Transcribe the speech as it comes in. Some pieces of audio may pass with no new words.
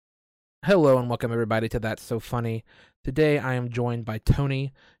Hello and welcome everybody to That's So Funny. Today I am joined by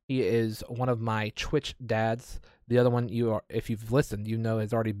Tony. He is one of my Twitch dads. The other one, if you've listened, you know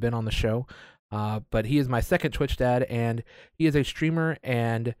has already been on the show. But he is my second Twitch dad, and he is a streamer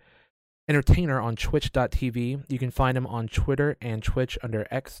and entertainer on Twitch.tv. You can find him on Twitter and Twitch under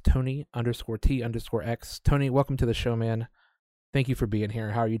xtony_t_x. Tony, welcome to the show, man. Thank you for being here.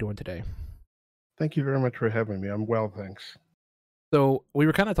 How are you doing today? Thank you very much for having me. I'm well, thanks. So we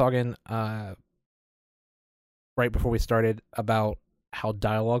were kind of talking right before we started about how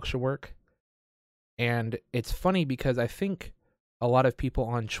dialogue should work. And it's funny because I think a lot of people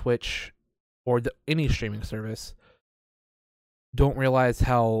on Twitch or any streaming service don't realize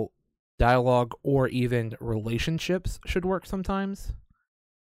how dialogue or even relationships should work sometimes.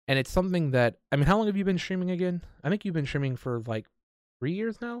 And it's something that, I mean, how long have you been streaming again? I think you've been streaming for like 3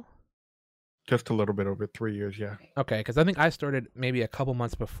 years now? Just a little bit over 3 years, yeah. Okay, because I think I started maybe a couple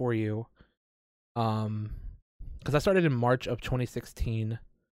months before you. Because I started in March of 2016.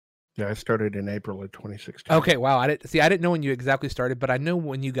 Yeah, I started in April of 2016. Okay, wow. I didn't know when you exactly started, but I know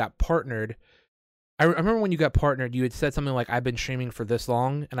when you got partnered. I remember when you got partnered, you had said something like, "I've been streaming for this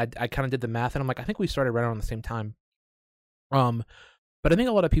long," and I kind of did the math, and I'm like, I think we started right around the same time. But I think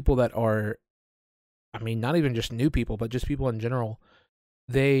a lot of people that are, I mean, not even just new people, but just people in general,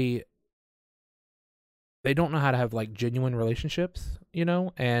 they don't know how to have like genuine relationships,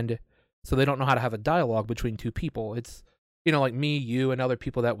 and so they don't know how to have a dialogue between two people. It's, like me, you, and other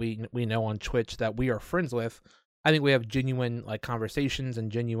people that we know on Twitch that we are friends with. I think we have genuine like conversations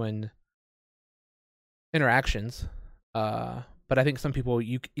and genuine interactions. But I think some people,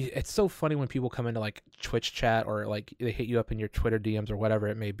 it's so funny when people come into like Twitch chat or like they hit you up in your Twitter DMs or whatever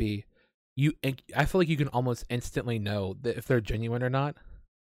it may be. I feel like you can almost instantly know that if they're genuine or not.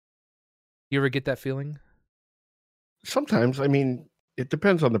 You ever get that feeling? Sometimes, I mean, it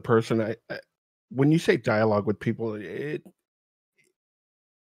depends on the person. When you say dialogue with people,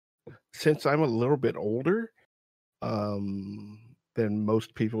 since I'm a little bit older than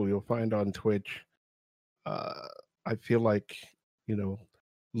most people you'll find on Twitch, I feel like,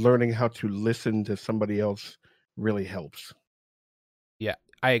 learning how to listen to somebody else really helps. Yeah,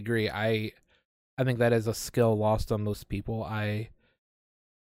 I agree. I think that is a skill lost on most people. I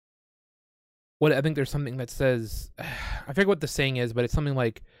think there's something that says, I forget what the saying is, but it's something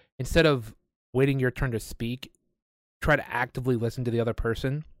like, instead of waiting your turn to speak, try to actively listen to the other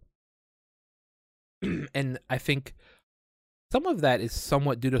person. And I think some of that is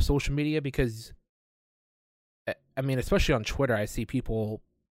somewhat due to social media because, I mean, especially on Twitter, I see people,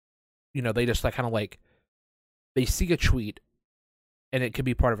 they just like kind of like, they see a tweet and it could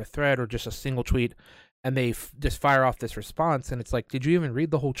be part of a thread or just a single tweet, and they just fire off this response, and it's like, did you even read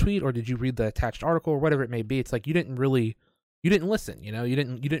the whole tweet, or did you read the attached article, or whatever it may be? It's like you didn't listen, you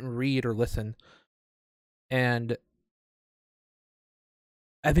didn't read or listen. And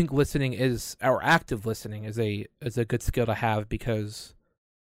I think active listening is a good skill to have, because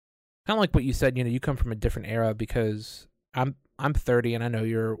kind of like what you said, you come from a different era, because I'm 30 and I know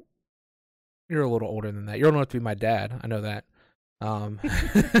you're a little older than that. You're old enough to be my dad. I know that.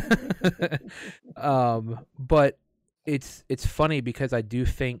 But it's funny because I do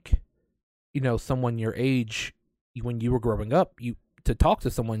think, someone your age, when you were growing up, to talk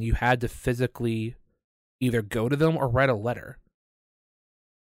to someone, you had to physically either go to them or write a letter.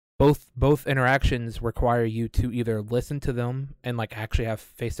 Both interactions require you to either listen to them and like actually have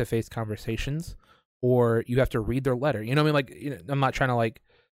face-to-face conversations, or you have to read their letter. You know what I mean? Like, I'm not trying to like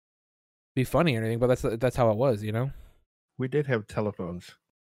be funny or anything, but that's how it was, We did have telephones.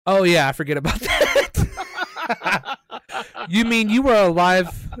 Oh yeah, I forget about that. You mean you were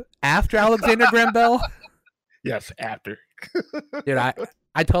alive after Alexander Graham Bell? Yes, after. Dude, I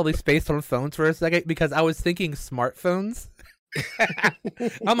totally spaced on phones for a second because I was thinking smartphones.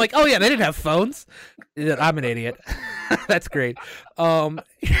 I'm like, oh yeah, they didn't have phones. I'm an idiot. That's great.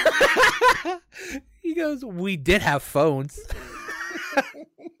 He goes, we did have phones.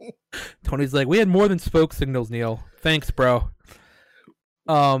 Tony's like, we had more than smoke signals, Neil. Thanks, bro.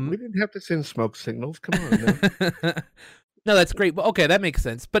 We didn't have to send smoke signals. Come on, man. No, that's great. But okay, that makes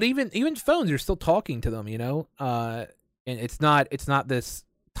sense. But even phones, you're still talking to them, and it's not this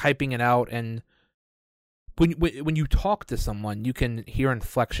typing it out. And when you talk to someone, you can hear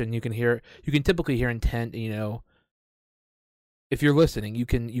inflection. You can typically hear intent. If you're listening, you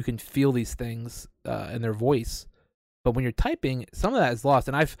can feel these things in their voice. But when you're typing, some of that is lost.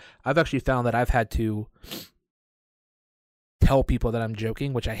 And I've actually found that I've had to tell people that I'm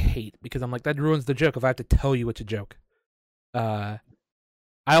joking, which I hate, because I'm like, that ruins the joke if I have to tell you it's a joke. I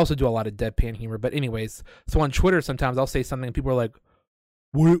also do a lot of deadpan humor. But anyways, so on Twitter, sometimes I'll say something and people are like,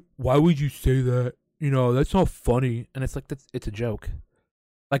 Why would you say that? That's not funny. And it's like, it's a joke.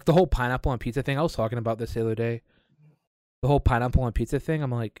 Like the whole pineapple on pizza thing. I was talking about this the other day. The whole pineapple on pizza thing.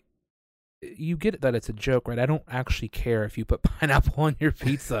 I'm like, you get that it's a joke, right? I don't actually care if you put pineapple on your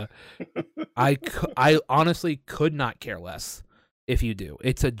pizza. I honestly could not care less if you do.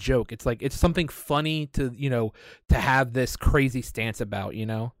 It's a joke. It's like, it's something funny to have this crazy stance about.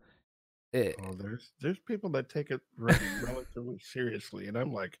 There's people that take it relatively seriously, and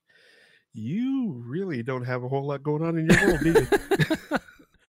I'm like, you really don't have a whole lot going on in your world, do you?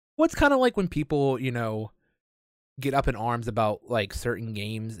 What's kind of like when people, get up in arms about like certain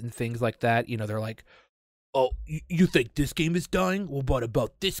games and things like that. They're like, "Oh, you think this game is dying? Well, what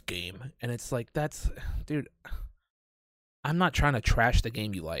about this game?" And it's like, dude, I'm not trying to trash the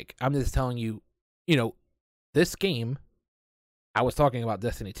game you like. I'm just telling you, this game. I was talking about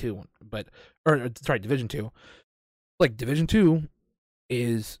Destiny 2, Division 2. Like, Division 2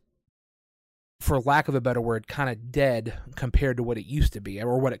 is, for lack of a better word, kind of dead compared to what it used to be,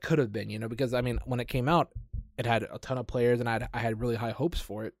 or what it could have been, because, I mean, when it came out, it had a ton of players, and I had really high hopes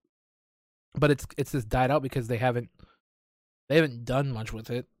for it. But it's just died out because they haven't done much with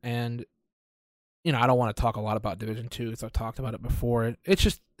it, and I don't want to talk a lot about Division 2 because I've talked about it before. It's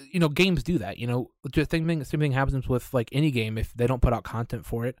just, games do that. The same thing happens with like any game. If they don't put out content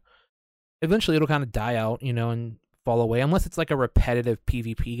for it, eventually it'll kind of die out, and fall away. Unless it's like a repetitive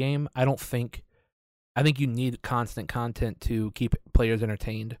PvP game. I think you need constant content to keep players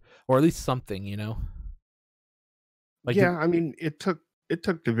entertained, or at least something, Like, yeah, I mean, it took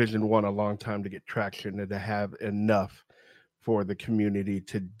Division 1 a long time to get traction and to have enough for the community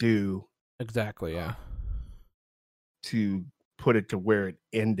to do. Exactly, yeah. To put it to where it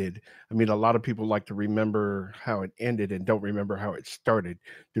ended. I mean, a lot of people like to remember how it ended and don't remember how it started.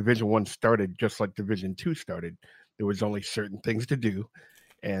 Division 1 started just like Division 2 started. There was only certain things to do,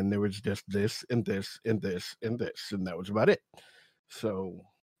 and there was just this and this and this and this, and that was about it. So,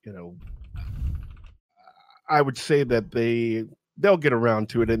 I would say that they'll get around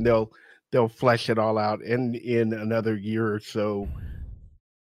to it, and they'll flesh it all out, and in another year or so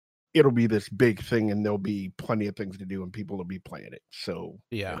it'll be this big thing, and there'll be plenty of things to do, and people will be playing it. So,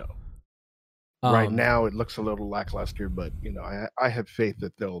 yeah. Right now it looks a little lackluster, but I have faith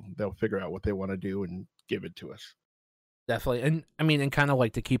that they'll figure out what they want to do and give it to us. Definitely. And I mean, and kind of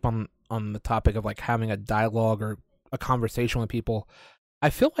like to keep on the topic of like having a dialogue or a conversation with people, I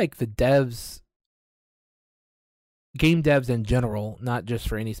feel like game devs in general, not just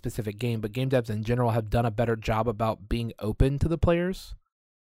for any specific game, but game devs in general have done a better job about being open to the players.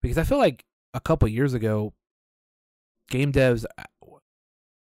 Because I feel like a couple years ago, game devs,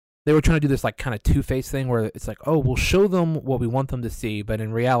 they were trying to do this like kind of two-faced thing where it's like, oh, we'll show them what we want them to see, but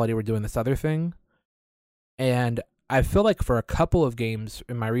in reality, we're doing this other thing. And I feel like for a couple of games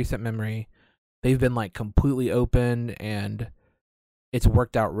in my recent memory, they've been like completely open, and it's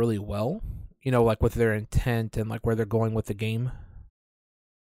worked out really well, like with their intent and like where they're going with the game.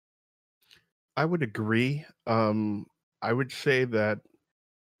 I would agree. I would say that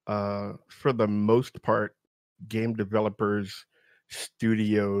for the most part, game developers,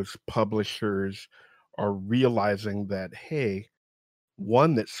 studios, publishers are realizing that, hey,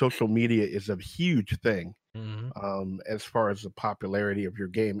 one, that social media is a huge thing as far as the popularity of your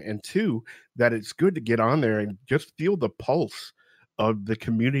game, and two, that it's good to get on there and just feel the pulse of the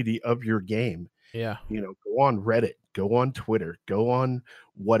community of your game. Yeah. Go on Reddit, go on Twitter, go on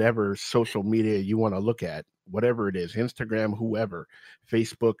whatever social media you want to look at, whatever it is, Instagram, whoever,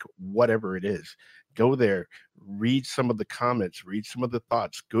 Facebook, whatever it is. Go there, read some of the comments, read some of the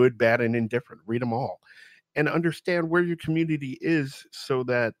thoughts, good, bad, and indifferent. Read them all and understand where your community is so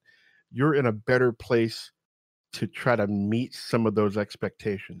that you're in a better place to try to meet some of those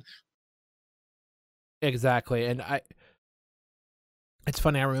expectations. Exactly. And it's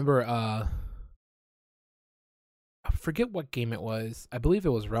funny, I remember I forget what game it was. I believe it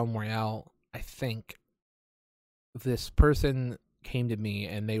was Realm Royale. I think this person came to me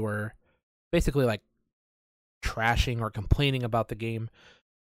and they were basically like trashing or complaining about the game.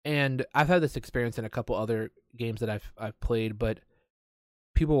 And I've had this experience in a couple other games that I've played, but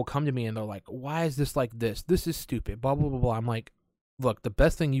people will come to me and they're like, "Why is this like this? This is stupid." Blah blah blah blah. I'm like, "Look, the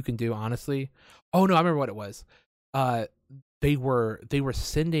best thing you can do, honestly." Oh no, I remember what it was. They were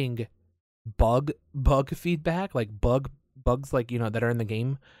sending bug feedback, like bugs like that are in the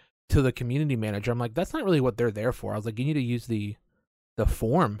game, to the community manager. I'm like, that's not really what they're there for. I was like, you need to use the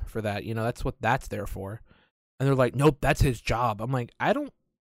form for that. That's what that's there for. And they're like, nope, that's his job. I'm like, I don't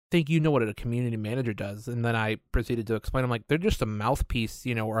think you know what a community manager does. And then I proceeded to explain. I'm like, they're just a mouthpiece,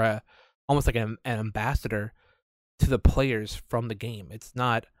 or almost like an ambassador to the players from the game.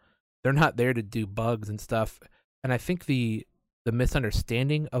 They're not there to do bugs and stuff. And I think the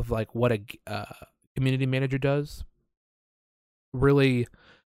misunderstanding of like what a community manager does really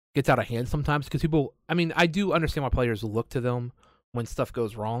gets out of hand sometimes, because people, I mean, I do understand why players look to them when stuff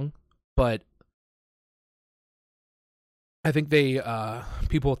goes wrong, but I think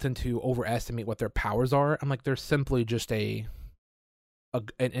people tend to overestimate what their powers are. I'm like, they're simply just an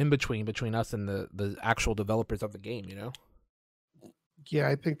in between us and the actual developers of the game, you know? Yeah,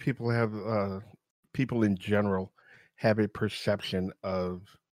 I think people in general have a perception of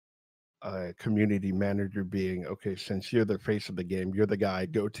a community manager being, okay, since you're the face of the game, you're the guy I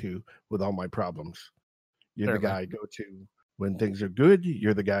go to with all my problems. You're the Certainly. guy I go to when things are good.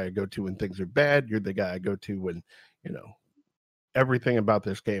 You're the guy I go to when things are bad. You're the guy I go to when, you know, everything about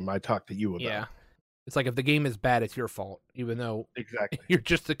this game I talk to you about. Yeah. It's like if the game is bad, it's your fault, even though Exactly. you're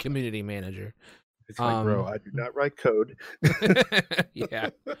just a community manager. It's like, bro, Um, I do not write code. yeah.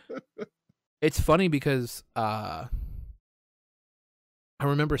 It's funny because I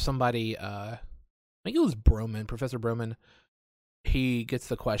remember somebody, I think it was Broman, Professor Broman. He gets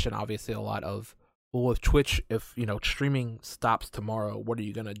the question, obviously, a lot of, well, if Twitch, if streaming stops tomorrow, what are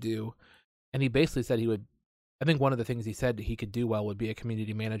you gonna do? And he basically said he would. I think one of the things he said he could do well would be a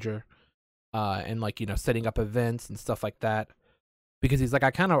community manager, and like setting up events and stuff like that. Because he's like, I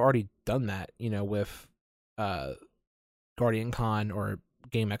kind of already done that, with uh, Guardian Con or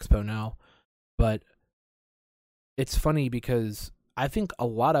Game Expo now, but it's funny because I think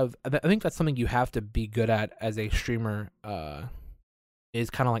I think that's something you have to be good at as a streamer. Is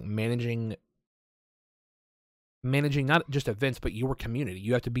kind of like managing not just events but your community.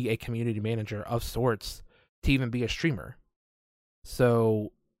 You have to be a community manager of sorts to even be a streamer.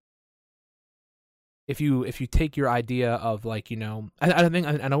 So if you take your idea of like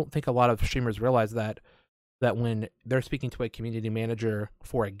I don't think a lot of streamers realize that when they're speaking to a community manager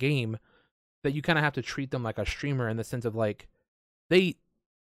for a game, that you kind of have to treat them like a streamer in the sense of like they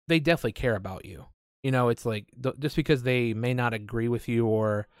definitely care about you. It's like just because they may not agree with you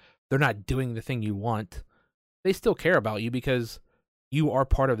or they're not doing the thing you want, they still care about you because you are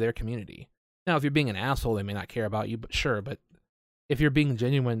part of their community. Now, if you're being an asshole, they may not care about you, but sure. But if you're being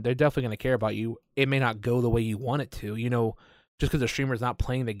genuine, they're definitely going to care about you. It may not go the way you want it to. Just because a streamer's not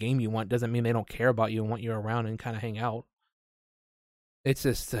playing the game you want doesn't mean they don't care about you and want you around and kind of hang out. It's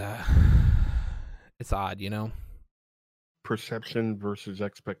just, it's odd. Perception versus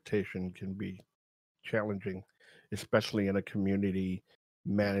expectation can be challenging, especially in a community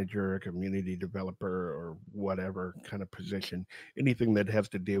manager, a community developer, or whatever kind of position. Anything that has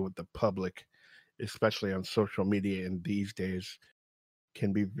to deal with the public, especially on social media in these days,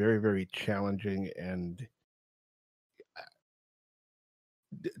 can be very, very challenging. And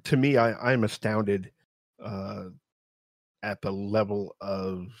to me, I'm astounded uh, at the level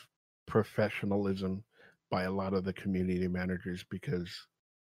of professionalism by a lot of the community managers because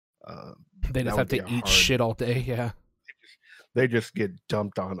uh, they just that have would be to a eat hard. shit all day. Yeah. They just get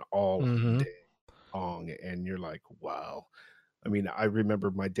dumped on all Mm-hmm. day long, and you're like, wow. I mean, I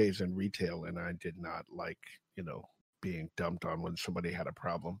remember my days in retail, and I did not like, being dumped on when somebody had a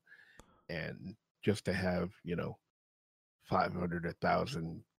problem, and just to have, 500,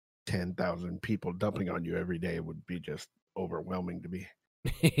 1,000, 10,000 people dumping on you every day would be just overwhelming to me.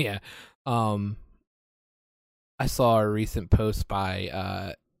 Yeah. Um, I saw a recent post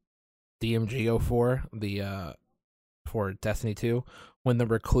by DMG04, the for Destiny 2, when the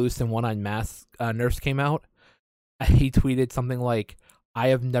Recluse and One Eyed Mask nerfs came out. He tweeted something like, "I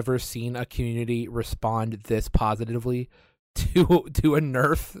have never seen a community respond this positively to a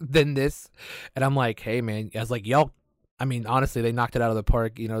nerf than this," and I'm like, "Hey man," I was like, "Y'all." I mean, honestly, they knocked it out of the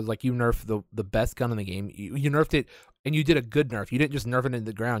park. It's like you nerfed the best gun in the game. You nerfed it, and you did a good nerf. You didn't just nerf it into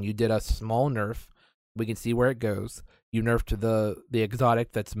the ground. You did a small nerf. We can see where it goes. You nerfed the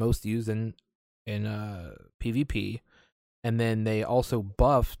exotic that's most used in PvP, and then they also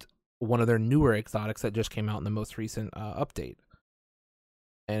buffed one of their newer exotics that just came out in the most recent update.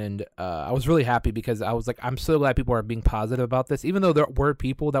 And I was really happy because I was like, I'm so glad people are being positive about this, even though there were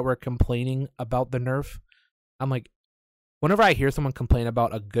people that were complaining about the nerf. I'm like, whenever I hear someone complain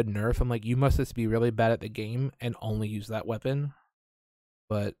about a good nerf, I'm like, you must just be really bad at the game and only use that weapon.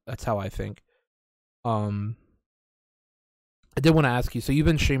 But that's how I think. Um, I did want to ask you. So you've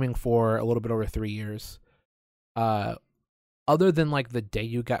been streaming for a little bit over 3 years. Other than like the day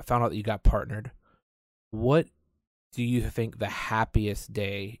you found out that you got partnered, what do you think the happiest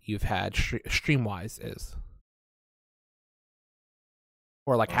day you've had stream wise is,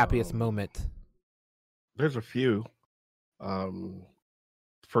 or like happiest Um, moment? there's a few. Um,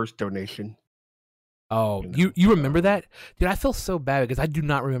 First donation. Oh, you you know. you remember that? Dude, I feel so bad because I do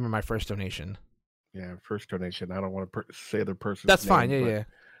not remember my first donation. Yeah, first donation. I don't want to say the person's That's fine. name, Yeah, but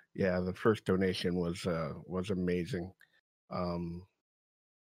yeah. yeah, the first donation was amazing. Um,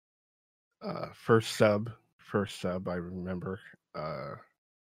 first sub. I remember uh,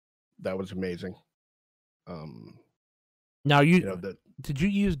 that was amazing. Um, Now you know you that. did you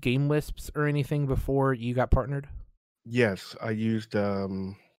use Game Wisps or anything before you got partnered? Yes, I used.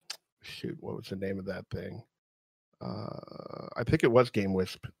 Shoot, what was the name of that thing? I think it was Game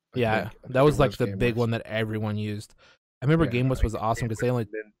Wisp. Yeah, I that think it was like was the Game big Wisp. one that everyone used. I remember Yeah, Game Wisp I was used awesome Game because they Wisp, only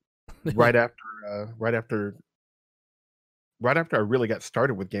and then right after I really got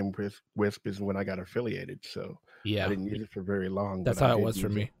started with Wisp is when I got affiliated. So I yeah, didn't use it for very long, but that's I how it did was for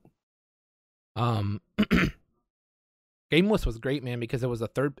use it. me. Um, Game Wisp was great, man, because it was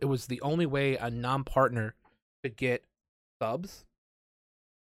it was the only way a non-partner could get subs.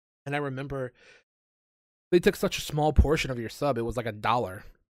 And I remember they took such a small portion of your sub; it was like $1.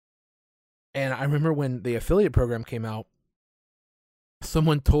 And I remember when the affiliate program came out,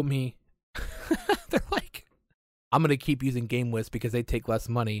 someone told me, they're like, I'm gonna keep using GameWisp because they take less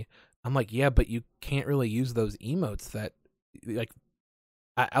money. I'm like, yeah, but you can't really use those emotes that like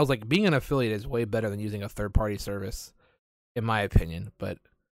I was like, being an affiliate is way better than using a third party service, in my opinion. But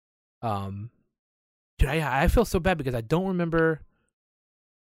um dude, I feel so bad because I don't remember.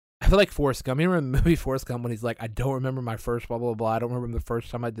 I feel like Forrest Gump. You remember the movie Forrest Gump when he's like, I don't remember my first blah blah blah. I don't remember the first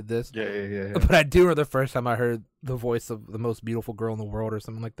time I did this. Yeah, yeah, yeah, yeah. But I do remember the first time I heard the voice of the most beautiful girl in the world or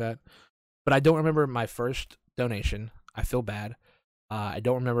something like that. But I don't remember my first donation. I feel bad. I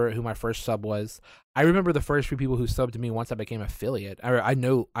don't remember who my first sub was. I remember the first few people who subbed to me once I became affiliate. I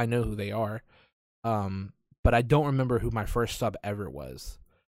know who they are. But I don't remember who my first sub ever was.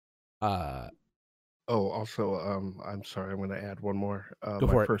 Uh, Oh, also, I'm sorry, I'm going to add one more. Go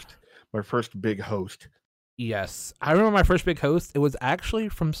for it. My first big host. Yes, I remember my first big host. It was actually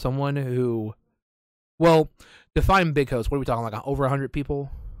from someone who, well, define big host. What are we talking like over 100 people?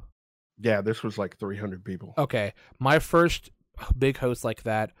 Yeah, this was like 300 people. Okay, my first big host like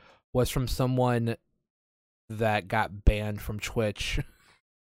that was from someone that got banned from Twitch.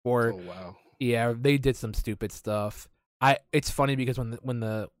 Or Oh wow. yeah, they did some stupid stuff. It's funny because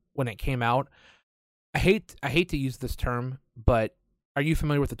when it came out, I hate to use this term, but are you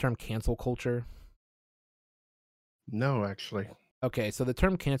familiar with the term cancel culture? No, actually. Okay, so the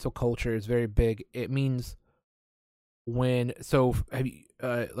term cancel culture is very big. It means when so have you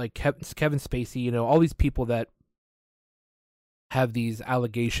like Kevin Spacey, all these people that have these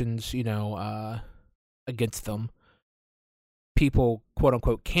allegations, against them. People quote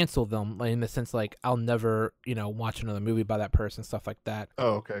unquote cancel them, like, in the sense like I'll never, watch another movie by that person, stuff like that.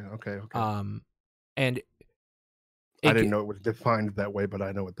 Oh, okay, okay, okay. And I it didn't know it was defined that way, but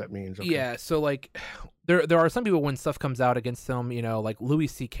I know what that means. Okay. yeah, so like there are some people when stuff comes out against them, like Louis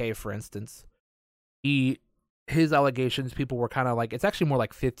C.K. for instance. His allegations, people were kind of like, it's actually more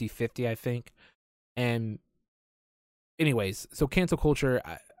like 50-50, I think. And anyways, so cancel culture,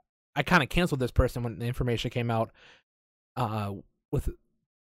 I kind of canceled this person when the information came out, uh with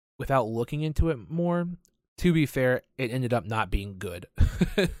without looking into it more. To be fair, it ended up not being good.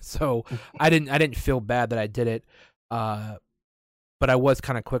 So I didn't feel bad that I did it. But I was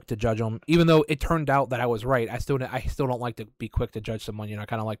kind of quick to judge them, even though it turned out that I was right. I still don't like to be quick to judge someone. I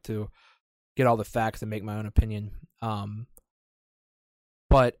kind of like to get all the facts and make my own opinion. But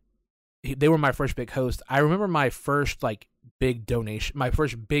they were my first big host. I remember my first big donation, my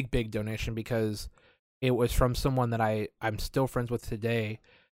first big donation, because it was from someone that I'm still friends with today.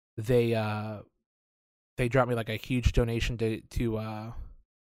 They dropped me like a huge donation to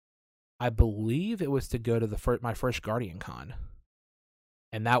I believe it was to go to my first Guardian Con.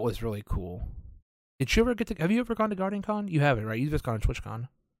 And that was really cool. Did you ever have you ever gone to Guardian Con? You haven't, right? You've just gone to TwitchCon.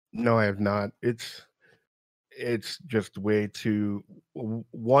 No, I have not. It's just way too.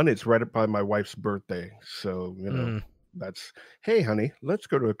 One, it's right up by my wife's birthday, so that's, hey, honey, let's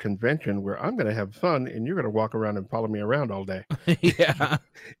go to a convention where I'm going to have fun, and you're going to walk around and follow me around all day. Yeah,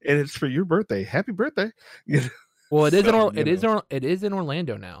 and it's for your birthday. Happy birthday! Well, it is in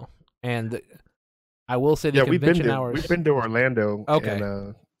Orlando now, and I will say the convention hours. We've been to Orlando. Okay.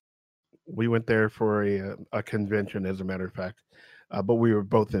 And, we went there for a convention, as a matter of fact. But we were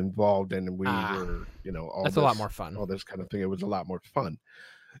both involved, and we were, that's a lot more fun. all this kind of thing. It was a lot more fun.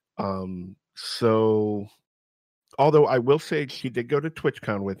 So, although I will say she did go to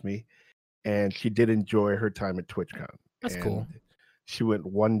TwitchCon with me, and she did enjoy her time at TwitchCon. That's cool. She went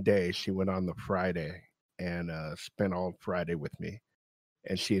one day. She went on the Friday and spent all Friday with me,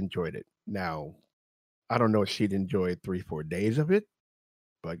 and she enjoyed it. Now, I don't know if she'd enjoyed 3-4 days of it,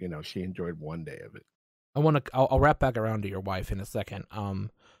 but she enjoyed one day of it. I'll wrap back around to your wife in a second.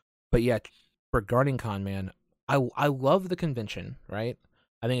 But yeah, for GardenCon, man, I love the convention, right?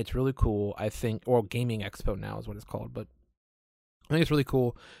 I think it's really cool. I think, or Gaming Expo now is what it's called, but I think it's really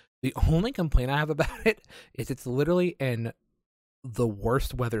cool. The only complaint I have about it is it's literally in the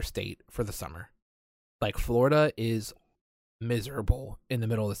worst weather state for the summer. Like Florida is miserable in the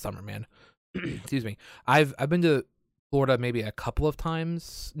middle of the summer, man. Excuse me. I've been to Florida maybe a couple of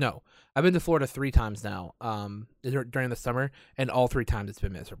times. No, I've been to Florida 3 times now. During the summer, and all 3 times it's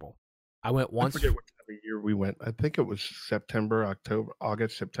been miserable. I went I once. forget what time of year we went. I think it was September, October,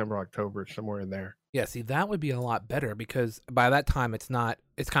 August, September, October, somewhere in there. Yeah, see, that would be a lot better because by that time it's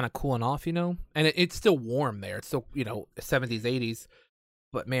kind of cooling off, and it's still warm there. It's still, 70s, 80s.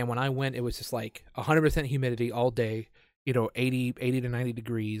 But man, when I went, it was just like 100% humidity all day, 80 to 90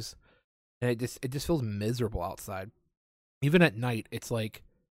 degrees. And it just feels miserable outside. Even at night, it's like,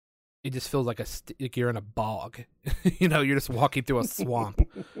 it just feels like like you're in a bog. You're just walking through a swamp.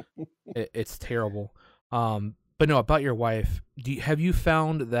 It's terrible. But no, about your wife, have you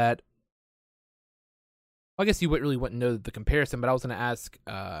found that, I guess you really wouldn't know the comparison, but I was going to ask,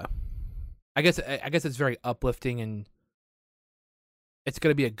 I guess it's very uplifting, and it's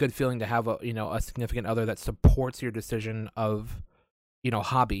going to be a good feeling to have a significant other that supports your decision of,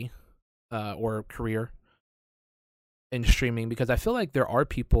 hobby, or career in streaming, because I feel like there are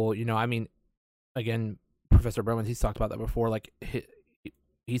people, again, Professor Bowman, he's talked about that before, like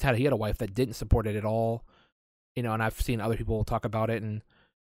he had a wife that didn't support it at all, and I've seen other people talk about it, and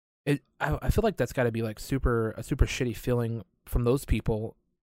I feel like that's got to be like a super shitty feeling from those people.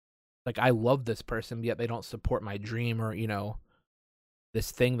 Like, I love this person, yet they don't support my dream or,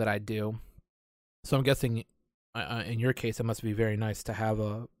 this thing that I do. So I'm guessing in your case, it must be very nice to have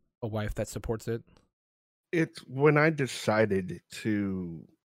a wife that supports it. It's when I decided to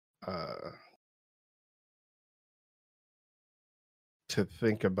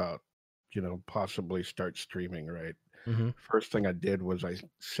think about, possibly start streaming, right? Mm-hmm. First thing I did was I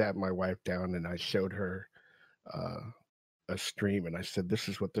sat my wife down and I showed her a stream, and I said, "This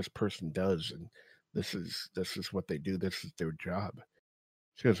is what this person does, and this is what they do. This is their job."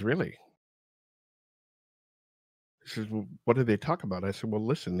 She goes, "Really?" She says, "Well, what do they talk about?" I said, "Well,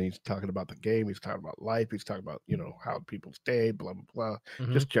 listen, he's talking about the game. He's talking about life. He's talking about, how people stay, blah, blah, blah,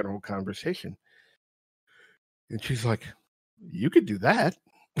 Mm-hmm. just general conversation." And she's like, "You could do that."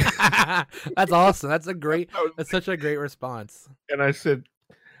 That's awesome. That's such a great response. And I said,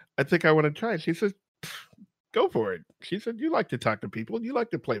 "I think I want to try it." She says, "Go for it." She said, "You like to talk to people. You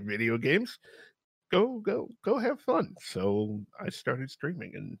like to play video games. Go have fun." So I started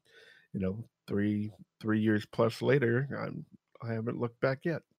streaming, and, 3 years plus later, I haven't looked back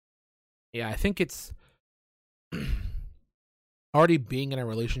yet. Yeah, I think it's already being in a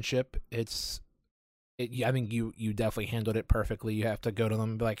relationship. I think you definitely handled it perfectly. You have to go to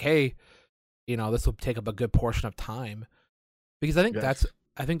them and be like, "Hey, this will take up a good portion of time," because I think Yes.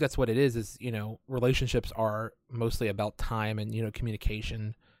 that's what it is. Is relationships are mostly about time and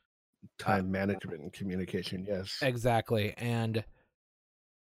communication, Time management and communication. Yes. exactly. And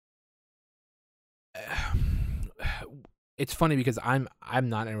it's funny because I'm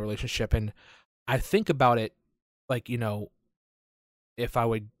not in a relationship, and I think about it like, if I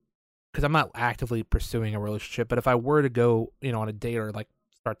would, because I'm not actively pursuing a relationship, but if I were to go, on a date or like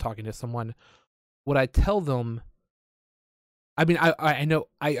start talking to someone, would I tell them? I mean, I know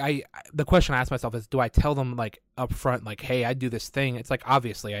the question I ask myself is, do I tell them like up front, like, "Hey, I do this thing"? It's like,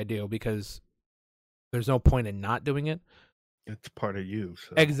 obviously I do, because there's no point in not doing it. It's part of you.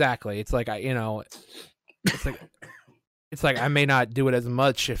 So. Exactly. It's like it's like I may not do it as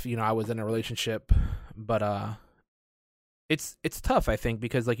much if I was in a relationship, but it's tough, I think,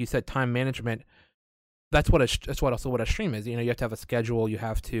 because like you said, time management. That's what a stream is. You have to have a schedule. You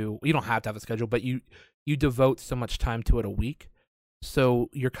don't have to have a schedule, but you devote so much time to it a week. So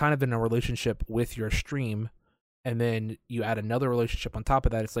you're kind of in a relationship with your stream, and then you add another relationship on top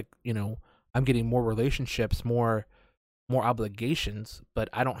of that. It's like, I'm getting more relationships, more obligations, but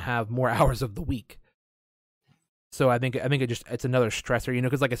I don't have more hours of the week. So I think it's another stressor,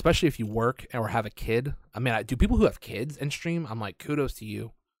 because like, especially if you work or have a kid. I mean, do people who have kids and stream? I'm like, kudos to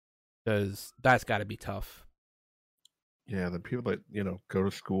you, because that's got to be tough. Yeah, the people that go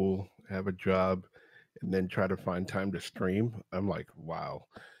to school, have a job, and then try to find time to stream. I'm like, wow.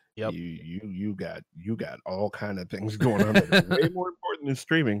 Yep. You got all kind of things going on that are way more important than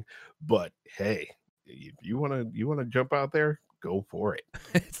streaming. But hey, if you wanna jump out there, go for it.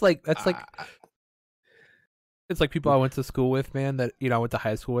 It's like it's like people I went to school with, man. That I went to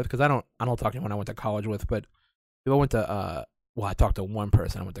high school with, because I don't talk to anyone I went to college with, but people I went to. Well, I talked to one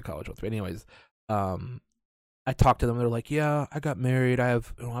person I went to college with, but anyways, I talked to them. They're like, "Yeah, I got married. I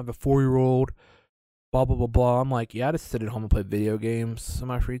have a 4-year-old. Blah blah blah blah." I'm like, "Yeah, I just sit at home and play video games in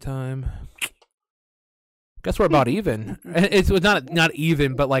my free time." Guess we're about even. It's not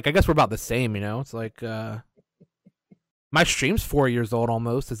even, but like I guess we're about the same. You know, it's like my stream's 4 years old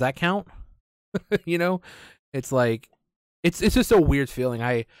almost. Does that count? You know, it's like it's just a weird feeling.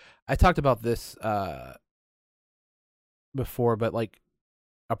 I talked about this before, but like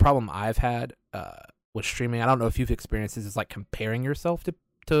a problem I've had with streaming. I don't know if you've experienced this. Is like comparing yourself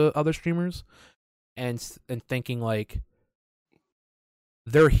to other streamers and thinking like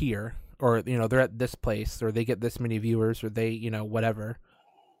they're here, or they're at this place, or they get this many viewers, or they whatever.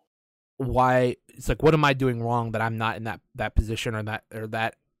 Why? It's like, what am I doing wrong that I'm not in that position or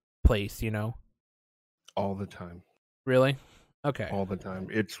that place? All the time. Really? Okay. All the time.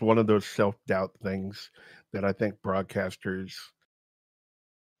 It's one of those self-doubt things that I think broadcasters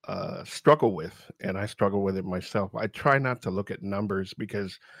struggle with, and I struggle with it myself. I try not to look at numbers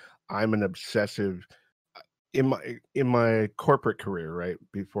because I'm an obsessive in my corporate career, right?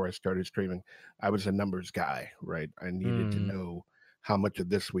 Before I started streaming, I was a numbers guy, right? I needed to Mm. know how much of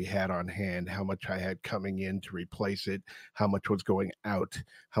this we had on hand, how much I had coming in to replace it, how much was going out,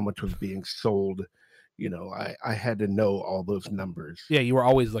 how much was being sold. I had to know all those numbers. Yeah, you were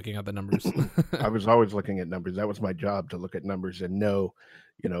always looking at the numbers. I was always looking at numbers. That was my job, to look at numbers and know,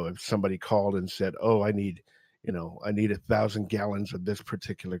 if somebody called and said, "Oh, I need 1,000 gallons of this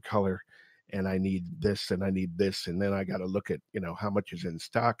particular color, and I need this, and I need this," and then I got to look at, how much is in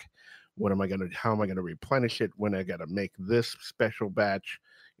stock. How am I gonna replenish it when I got to make this special batch?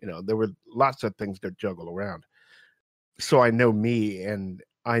 There were lots of things to juggle around. So I know me, and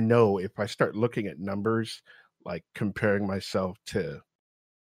I know if I start looking at numbers, like comparing myself to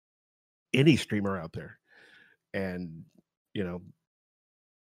any streamer out there, and you know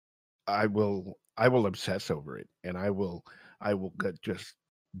I will obsess over it, and I will just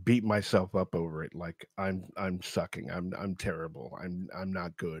beat myself up over it, like I'm sucking, I'm terrible, I'm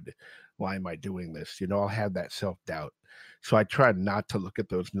not good, why am I doing this? I'll have that self-doubt. So I try not to look at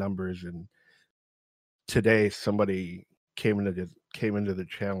those numbers. And today somebody came into the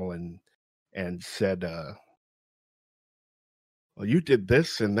channel and said, "Well, you did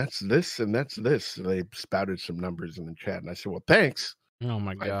this, and that's this, and that's this." And they spouted some numbers in the chat, and I said, "Well, thanks. Oh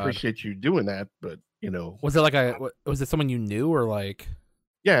my I god. appreciate you doing that, but Was it was it someone you knew, or like?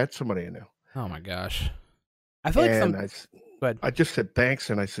 yeah, it's somebody I know." Oh my gosh. I feel like And some. I s But I just said,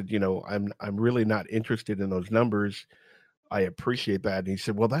 "Thanks," and I said, "I'm really not interested in those numbers. I appreciate that." And he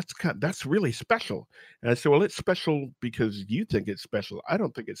said, "Well, that's really special." And I said, "Well, it's special because you think it's special. I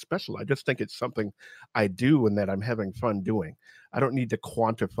don't think it's special. I just think it's something I do and that I'm having fun doing. I don't need to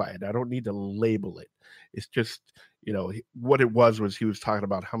quantify it. I don't need to label it. It's just, what it was he was talking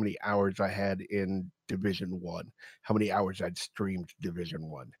about how many hours I had in Division 1, how many hours I'd streamed Division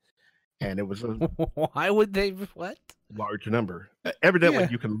 1. And it was a why would they? What? large number. Evidently, Yeah.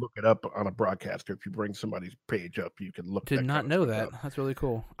 you can look it up on a broadcaster. If you bring somebody's page up, you can look Did that not kind of know stuff that. up. That's really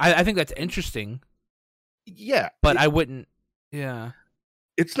cool. I think that's interesting, Yeah, but I wouldn't. Yeah.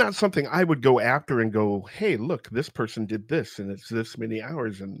 it's not something I would go after and go, "Hey, look, this person did this, and it's this many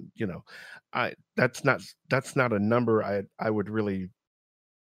hours," and I that's not a number I would really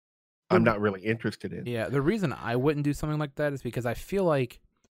I'm The not really interested in. Yeah, the reason I wouldn't do something like that is because I feel like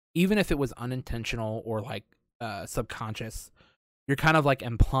even if it was unintentional or like subconscious, you're kind of like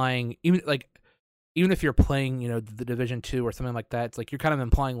implying, even if you're playing, the Division 2 or something like that, it's like you're kind of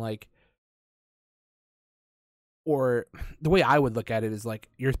implying like, or the way I would look at it is like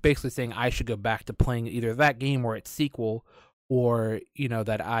you're basically saying I should go back to playing either that game or its sequel, or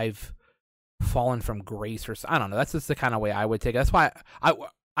that I've fallen from grace, or I don't know. That's just the kind of way I would take it. That's why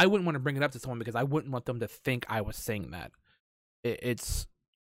I wouldn't want to bring it up to someone, because I wouldn't want them to think I was saying that. It's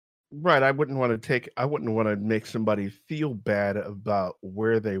Right, I wouldn't wanna make somebody feel bad about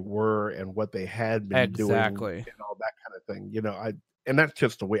where they were and what they had been doing exactly. and all that kind of thing. And that's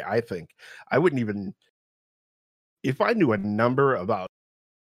just the way I think. I wouldn't even if I knew a number about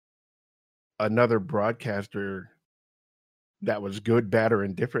another broadcaster that was good, bad, or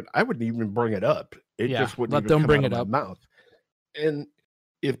indifferent, I wouldn't even bring it up. It Yeah, just wouldn't let even them come bring out of it my up. mouth. And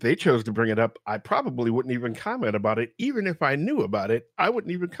if they chose to bring it up, I probably wouldn't even comment about it. Even if I knew about it, I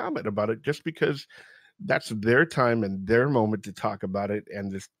wouldn't even comment about it, just because that's their time and their moment to talk about it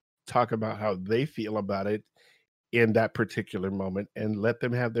and just talk about how they feel about it in that particular moment, and let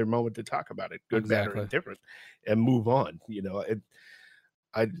them have their moment to talk about it, good, bad, or Exactly. indifferent, and move on.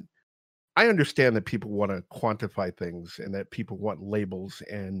 I I understand that people want to quantify things and that people want labels,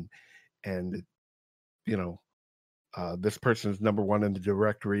 and you know this person's number one in the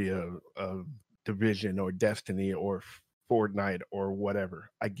directory of Division or Destiny or Fortnite or whatever.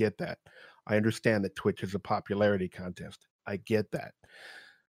 I get that. I understand that Twitch is a popularity contest. I get that.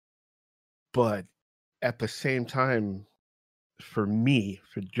 But at the same time, for me,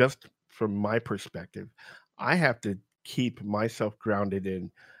 from my perspective, I have to keep myself grounded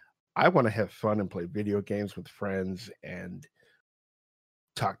in I want to have fun and play video games with friends and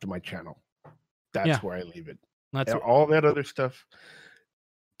talk to my channel. Yeah, That's where I leave it. that's And all that other stuff,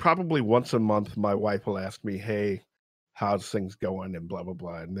 probably once a month, my wife will ask me, "Hey, how's things going?" and blah blah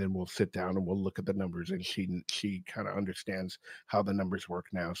blah, and then we'll sit down and we'll look at the numbers, and she kind of understands how the numbers work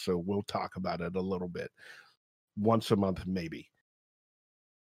now, so we'll talk about it a little bit once a month, maybe.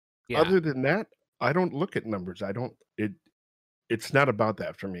 yeah. Other than that, I don't look at numbers. I don't. It's not about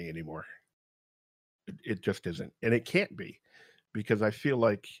that for me anymore. It just isn't, and it can't be, because I feel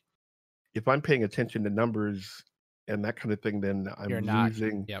like if I'm paying attention to numbers and that kind of thing, then You're not.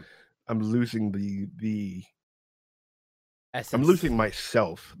 Yep. I'm losing the I'm Essence. losing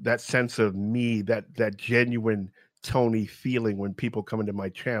myself, that sense of me, that genuine Tony feeling when people come into my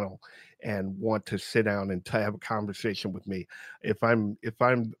channel and want to sit down and have a conversation with me. If I'm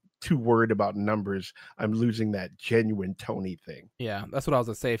too worried about numbers, I'm losing that genuine Tony thing. Yeah, that's what I was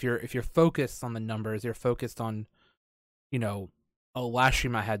gonna say. If you're focused on the numbers, you're focused on, you know, oh, last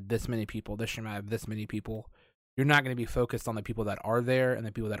stream I had this many people, this stream I have this many people. You're not going to be focused on the people that are there and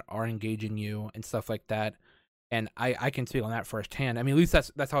the people that are engaging you and stuff like that. And I can speak on that firsthand. I mean, at least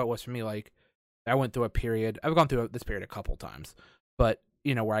that's how it was for me. Like, I went through a period. I've gone through this period a couple times, but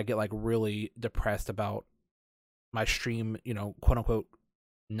where I get like really depressed about my stream, quote unquote,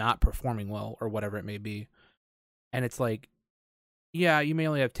 not performing well or whatever it may be. And it's like, yeah, you may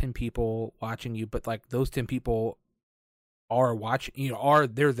only have 10 people watching you, but like those 10 people are watching,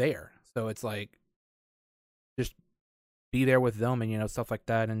 they're there. So it's like, just be there with them and, stuff like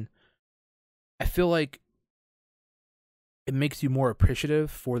that. And I feel like it makes you more appreciative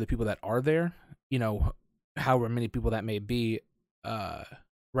for the people that are there, however many people that may be,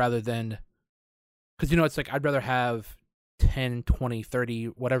 rather than, because, it's like, I'd rather have 10, 20, 30,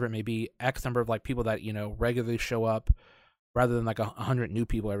 whatever it may be, X number of like people that, regularly show up rather than like 100 new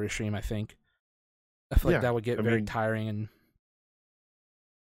people every stream. I feel like that would get very tiring, and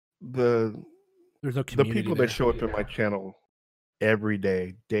there's no community. The people there that show up in my channel every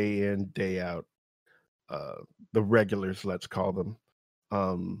day, day in, day out, the regulars, let's call them.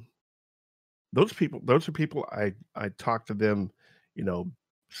 Those are people I talk to them,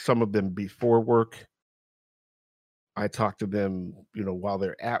 some of them before work. I talk to them, while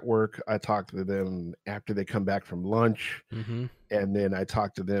they're at work. I talk to them after they come back from lunch. Mm-hmm. And then I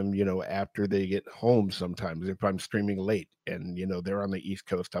talk to them, after they get home sometimes if I'm streaming late and, they're on the East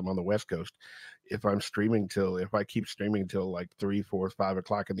Coast, I'm on the West Coast. If I keep streaming till like 3, 4, 5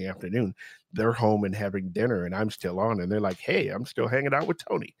 o'clock in the afternoon, they're home and having dinner and I'm still on. And they're like, "Hey, I'm still hanging out with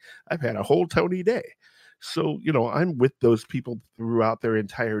Tony. I've had a whole Tony day." So, I'm with those people throughout their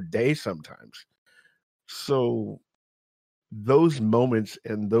entire day sometimes. So those moments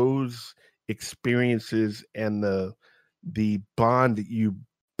and those experiences and the bond that you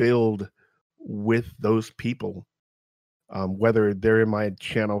build with those people, whether they're in my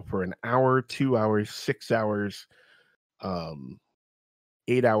channel for an hour, 2 hours, 6 hours,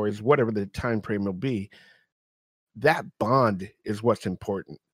 8 hours, whatever the time frame will be, that bond is what's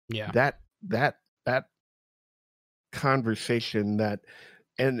important. Yeah. That conversation,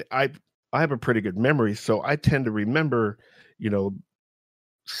 and I have a pretty good memory, so I tend to remember,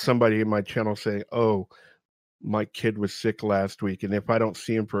 somebody in my channel saying, "Oh, my kid was sick last week," and if I don't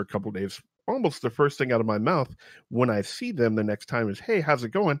see him for a couple of days, almost the first thing out of my mouth when I see them the next time is, "Hey, how's it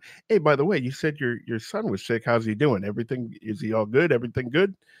going? Hey, by the way, you said your son was sick. How's he doing? Is he all good? Everything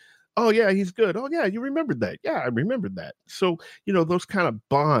good?" "Oh yeah, he's good." "Oh yeah, you remembered that." "Yeah, I remembered that." So, those kind of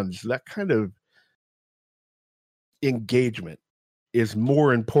bonds, that kind of engagement is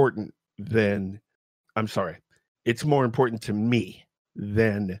more important than, it's more important to me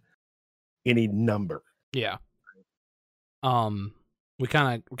than any number. Yeah. We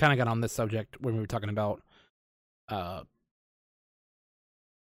kind of got on this subject when we were talking about,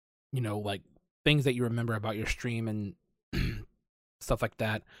 like things that you remember about your stream and stuff like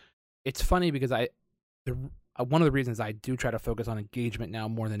that. It's funny because one of the reasons I do try to focus on engagement now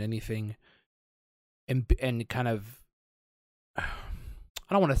more than anything, and kind of, I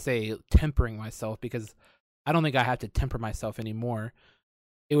don't want to say tempering myself, because I don't think I have to temper myself anymore.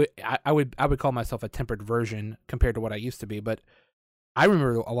 I would call myself a tempered version compared to what I used to be, but I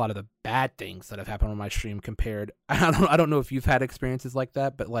remember a lot of the bad things that have happened on my stream compared. I don't know if you've had experiences like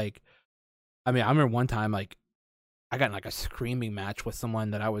that, but like, I mean, I remember one time, like, I got in like a screaming match with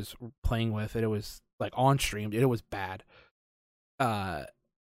someone that I was playing with, and it was like on stream. It was bad. Uh,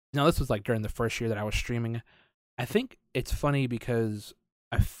 Now this was like during the first year that I was streaming. I think it's funny because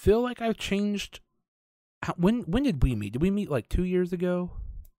I feel like I've changed. When did we meet? Did we meet like 2 years ago?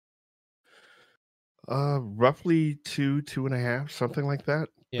 Roughly two and a half, something like that.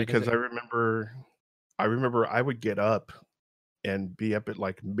 Yeah, because Because I remember I would get up and be up at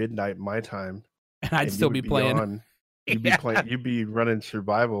like midnight my time, and I'd and you still would be be playing. on. You'd be Yeah, playing. You'd be running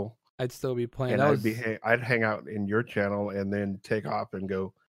survival, I'd still be playing. and That was I'd hang out in your channel and then take off and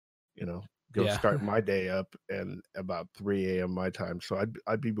go, you know, go yeah, start my day up and about 3 a.m. my time. So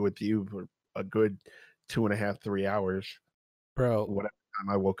I'd be with you for a good 2.5, 3 hours, bro. whatever time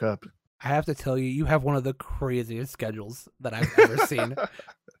I woke up. I have to tell you, you have one of the craziest schedules that I've ever seen.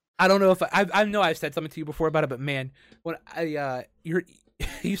 I don't know if I know I've said something to you before about it, but man, when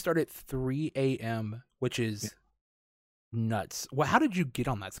you start at 3 a.m., which is nuts. Well, how did you get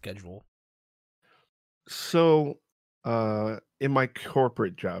on that schedule? So, in my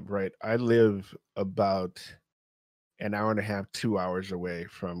corporate job, right, I live about an hour and a half, 2 hours away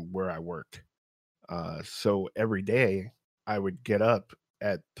from where I worked. So every day I would get up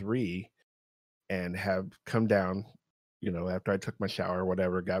at 3 and have come down, after I took my shower or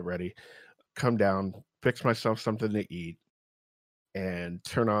whatever, got ready, come down, fix myself something to eat, and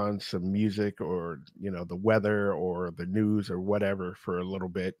turn on some music or, the weather or the news or whatever for a little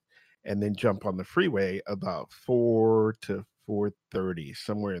bit, and then jump on the freeway about 4 to 4:30,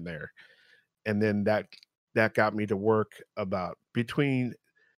 somewhere in there. And then that got me to work about between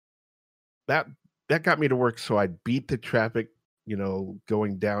that that got me to work so I beat the traffic,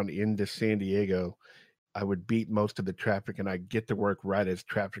 going down into San Diego. I would beat most of the traffic and I'd get to work right as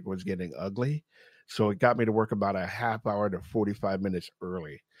traffic was getting ugly. So it got me to work about a half hour to 45 minutes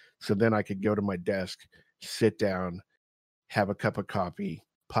early. So then I could go to my desk, sit down, have a cup of coffee,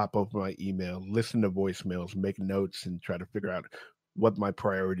 pop open my email, listen to voicemails, make notes, and try to figure out what my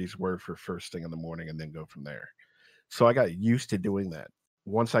priorities were for first thing in the morning and then go from there. So I got used to doing that.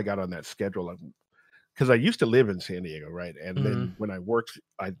 Once I got on that schedule, because I used to live in San Diego, right? And Mm-hmm. then when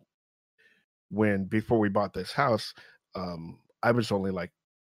before we bought this house, I was only like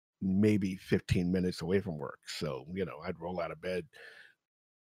maybe 15 minutes away from work. So, I'd roll out of bed,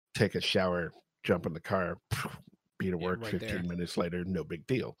 take a shower, jump in the car, be to Yeah, work right there. 15 minutes later, no big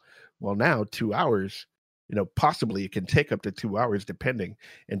deal. Well, now 2 hours, possibly it can take up to 2 hours depending,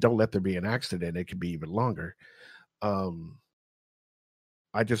 and don't let there be an accident. It could be even longer. Um,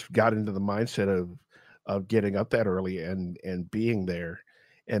 I just got into the mindset of getting up that early and being there.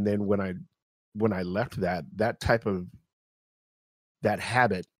 And then when I left that type of that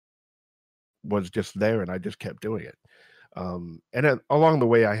habit was just there and I just kept doing it. And then along the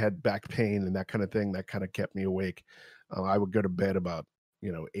way I had back pain and that kind of thing that kind of kept me awake. I would go to bed about,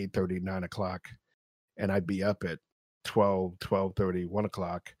 8:30, 9 o'clock, and I'd be up at 12, 12:30, 1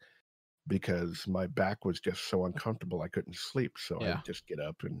 o'clock because my back was just so uncomfortable I couldn't sleep. So I Yeah. would just get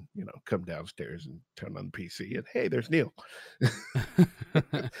up and, come downstairs and turn on the PC and hey, there's Neil.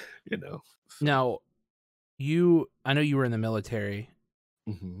 So Now, I know you were in the military.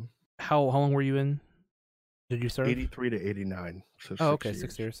 mhm. How long were you in? Did you serve? 83 to 89, so Oh, six okay,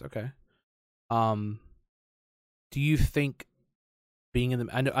 6 years. years. Okay. Um, do you think being in the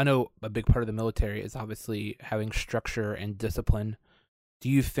I know a big part of the military is obviously having structure and discipline. Do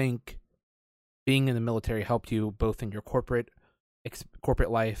you think being in the military helped you both in your corporate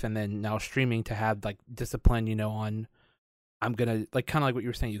life and then now streaming to have like discipline, on I'm gonna like kind of like what you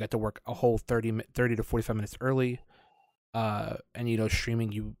were saying, you got to work a whole 30 to 45 minutes early, and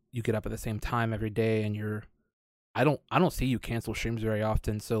streaming, you get up at the same time every day, and I don't see you cancel streams very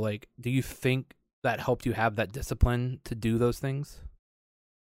often. So like, do you think that helped you have that discipline to do those things?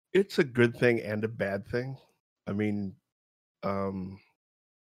 It's a good thing and a bad thing. I mean, um,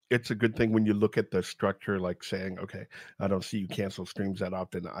 it's a good thing when you look at the structure, like saying, okay, I don't see you cancel streams that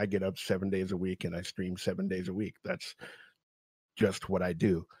often. I get up 7 days a week and I stream 7 days a week. That's just what I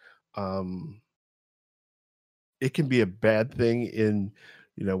do. Um, it can be a bad thing in,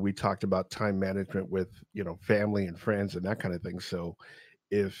 we talked about time management with, family and friends and that kind of thing. So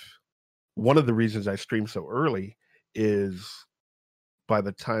if one of the reasons I stream so early is by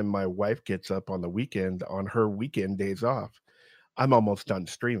the time my wife gets up on the weekend, on her weekend days off, I'm almost done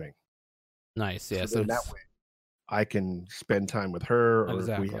streaming. Nice, yeah. So So then that it's way I can spend time with her, or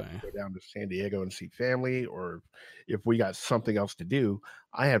if we exactly have to go down to San Diego and see family, or if we got something else to do,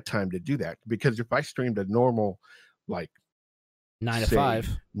 I have time to do that. Because if I streamed a normal, like, nine to say,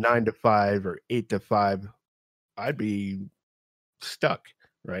 five. 9 to 5 or 8 to 5, I'd be stuck,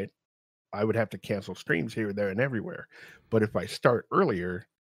 right? I would have to cancel streams here, there, and everywhere. But if I start earlier,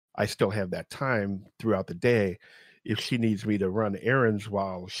 I still have that time throughout the day. If she needs me to run errands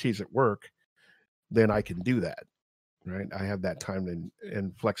while she's at work, then I can do that, right? I have that time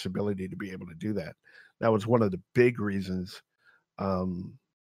and flexibility to be able to do that. That was one of the big reasons um,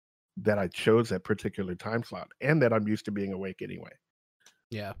 that I chose that particular time slot, and that I'm used to being awake anyway.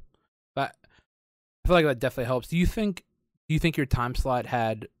 Yeah, but I feel like that definitely helps. Do you think your time slot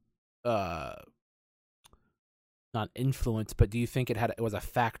had uh not influence, but do you think it was a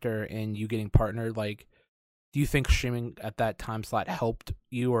factor in you getting partnered? Like, do you think streaming at that time slot helped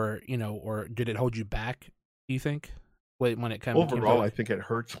you, or or did it hold you back? Do you think when it came to Overall, I think it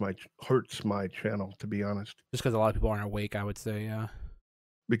hurts my channel, to be honest, just because a lot of people aren't awake? I would say, yeah,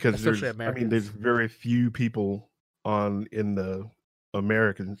 because especially there's Americans. very few people in the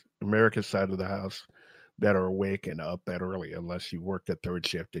America side of the house that are awake and up that early, unless you worked at third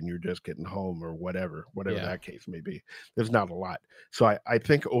shift and you're just getting home or whatever Yeah, that case may be. There's not a lot. So I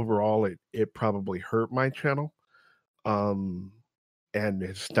think overall it probably hurt my channel, um, and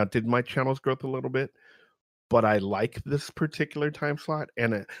has stunted my channel's growth a little bit. But I like this particular time slot,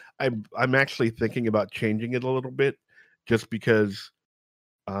 and I'm actually thinking about changing it a little bit, just because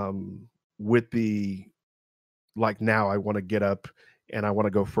with the like now I want to get up and I want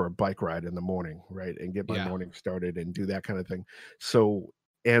to go for a bike ride in the morning, right? And get my yeah. morning started and do that kind of thing. So,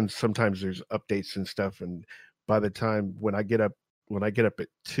 and sometimes there's updates and stuff. And by the time when I get up at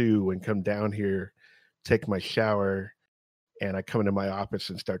 2 and come down here, take my shower, and I come into my office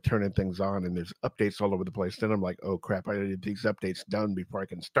and start turning things on, and there's updates all over the place, then I'm like, oh crap, I need these updates done before I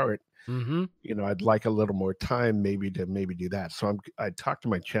can start. Mm-hmm. I'd like a little more time maybe to do that. So I talked to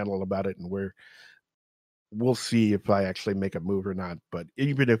my channel about it, and we'll see if I actually make a move or not. But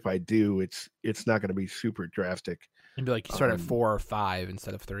even if I do, it's not going to be super drastic. And be like, you start at 4 or 5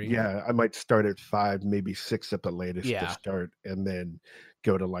 instead of 3. Yeah, I might start at 5, maybe 6 at the latest to Yeah, start, and then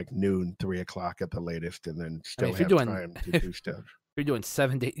go to like noon, 3 o'clock at the latest, and then I mean, still if you're have doing time to do stuff. you're doing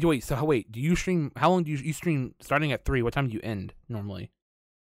 7 days. Wait, so wait, do you stream? How long do you stream? Starting at 3, what time do you end normally?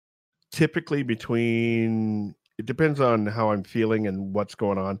 Typically between it depends on how I'm feeling and what's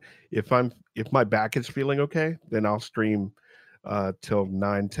going on. If my back is feeling okay, then I'll stream till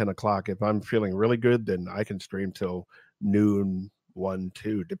 9, 10 o'clock. If I'm feeling really good, then I can stream till noon, 1,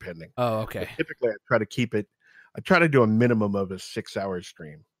 2, depending. Oh, okay. But typically I try to do a minimum of a 6 hour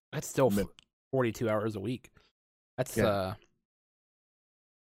stream. That's still 42 hours a week. That's Yeah.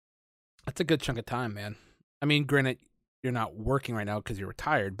 that's a good chunk of time, man. I mean, granted, you're not working right now because you're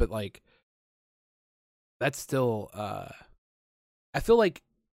retired, but like, that's still. I feel like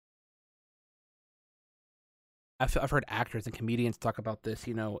I've heard actors and comedians talk about this.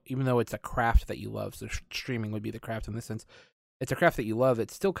 Even though it's a craft that you love, so streaming would be the craft in this sense. It's a craft that you love.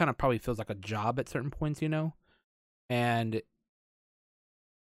 It still kind of probably feels like a job at certain points, and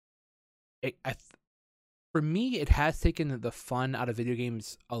for me, it has taken the fun out of video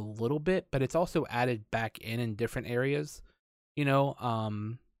games a little bit, but it's also added back in different areas.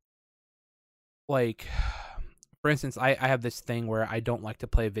 Like, for instance, I have this thing where I don't like to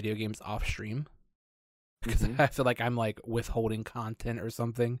play video games off stream because I feel like I'm like withholding content or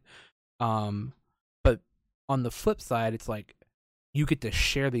something. But on the flip side, it's like you get to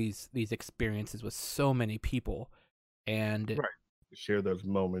share these experiences with so many people, and Right. Share those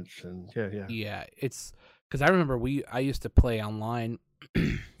moments, and yeah, it's because I remember I used to play online.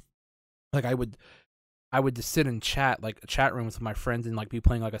 Like I would just sit and chat, like chat rooms with my friends, and like be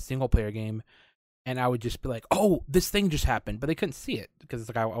playing like a single player game, and I would just be like, "Oh, this thing just happened," but they couldn't see it because it's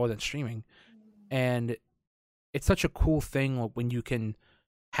like I wasn't streaming, and it's such a cool thing when you can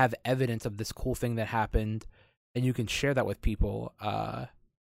have evidence of this cool thing that happened, and you can share that with people, and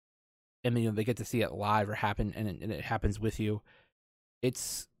then they get to see it live or happen, and it happens with you.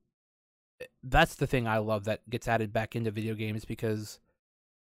 That's the thing I love that gets added back into video games because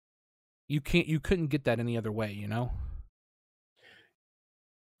you couldn't get that any other way,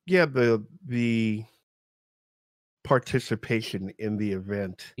 Yeah, the participation in the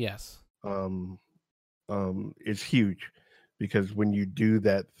event Yes. is huge, because when you do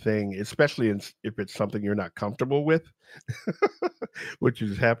that thing, especially if it's something you're not comfortable with, which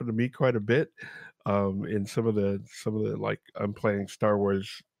has happened to me quite a bit, in some of the like I'm playing Star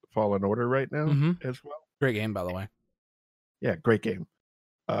Wars Fallen Order right now Mm-hmm. as well. Great game, by the way. Yeah, great game.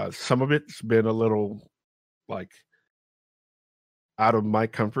 Some of it's been a little like out of my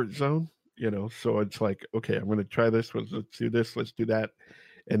comfort zone, so it's like, okay, I'm going to try this. Let's do this. Let's do that.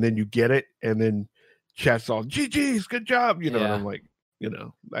 And then you get it. And then chat's all GG's, good job. And Yeah. I'm like,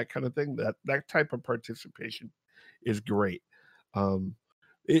 that kind of thing, that type of participation is great.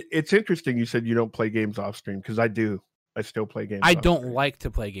 It's interesting you said you don't play games off stream because I do. I still play games I off don't stream. like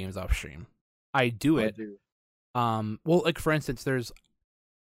to play games off stream. I do I it. do. Well, like for instance,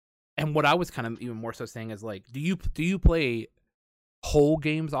 and what I was kind of even more so saying is like, do you play whole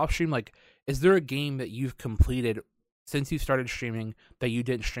games off stream? Like, is there a game that you've completed since you started streaming that you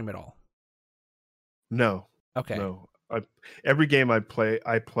didn't stream at all? No, Okay. no. Every game I play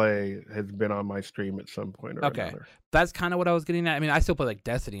has been on my stream at some point or Okay. another. That's kind of what I was getting at. I mean, I still play like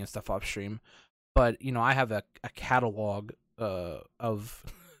Destiny and stuff off stream, but I have a catalog of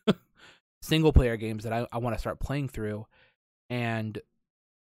single player games that I want to start playing through, and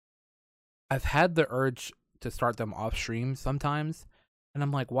I've had the urge to start them off stream sometimes, and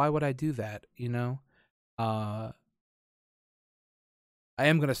I'm like, why would I do that? I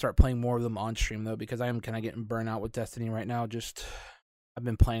am gonna start playing more of them on stream though, because I am kind of getting burnt out with Destiny right now. Just I've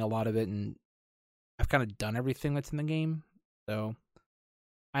been playing a lot of it, and I've kind of done everything that's in the game, so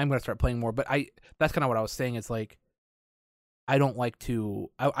I am gonna start playing more. But that's kind of what I was saying. It's like I don't like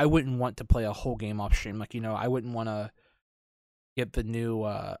to. I wouldn't want to play a whole game off stream. Like I wouldn't want to get the new.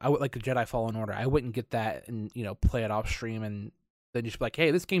 I would like the Jedi Fallen Order. I wouldn't get that and play it off stream and then just be like,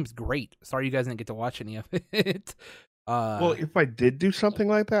 hey, this game's great. Sorry you guys didn't get to watch any of it. Well, if I did do something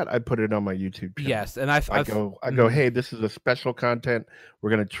like that, I'd put it on my YouTube channel. Yes, and I go, hey, this is a special content. We're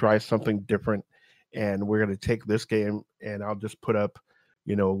gonna try something different, and we're gonna take this game, and I'll just put up,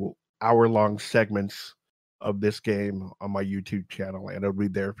 hour-long segments of this game on my YouTube channel, and it'll be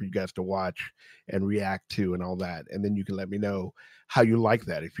there for you guys to watch and react to and all that. And then you can let me know how you like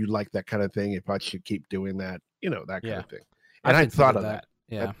that. If you like that kind of thing, if I should keep doing that, that kind of thing. And I thought of that.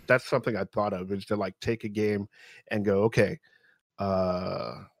 Yeah, that's something I thought of, is to like take a game and go, okay,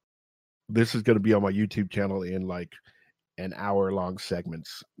 this is going to be on my YouTube channel in like an hour-long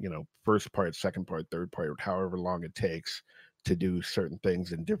segments, first part, second part, third part, however long it takes to do certain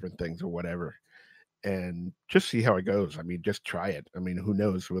things and different things or whatever, and just see how it goes. I mean, just try it. I mean, who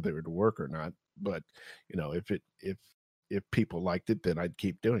knows whether it'll work or not? But if people liked it, then I'd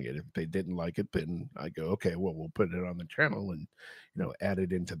keep doing it. If they didn't like it, then I go, okay, well, we'll put it on the channel and add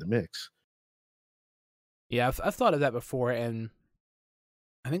it into the mix. Yeah, I've thought of that before, and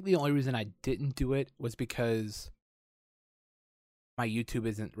I think the only reason I didn't do it was because my YouTube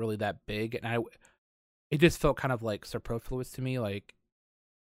isn't really that big, and it just felt kind of like superfluous to me. Like,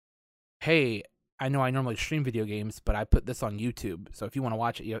 hey, I know I normally stream video games, but I put this on YouTube, so if you want to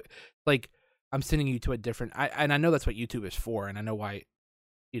watch it, I'm sending you to a different. And I know that's what YouTube is for, and I know why,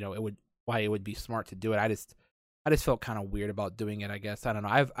 why it would be smart to do it. I just felt kind of weird about doing it. I guess I don't know.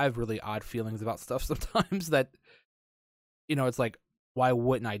 I have really odd feelings about stuff sometimes that, it's like, why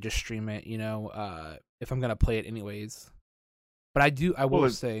wouldn't I just stream it? If I'm gonna play it anyways. But I will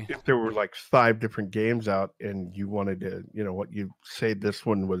say, if there were like 5 different games out and you wanted to, what you say, this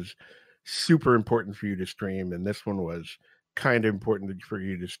one was super important for you to stream, and this one was kind of important for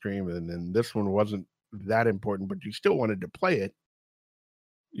you to stream, and then this one wasn't that important, but you still wanted to play it.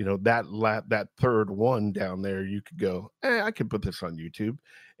 That third one down there, you could go, I could put this on YouTube,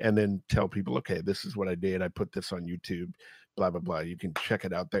 and then tell people, okay, this is what I did. I put this on YouTube, blah blah blah. You can check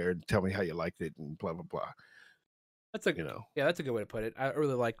it out there and tell me how you liked it, and blah blah blah. That's a that's a good way to put it. I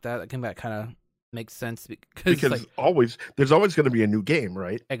really like that. I think that kind of makes sense because there's always going to be a new game,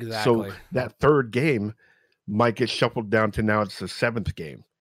 right? Exactly. So that third game might get shuffled down to now it's the 7th game.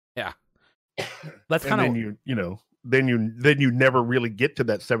 Yeah, that's kind of then you never really get to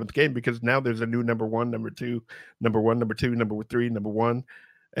that 7th game, because now there's a new number 1, number 2, number 1, number 2, number 3, number 1,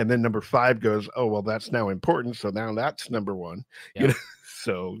 and then number 5 goes, oh well, that's now important, so now that's number 1. Yep.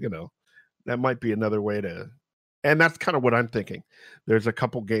 So that might be another way to. And that's kind of what I'm thinking. There's a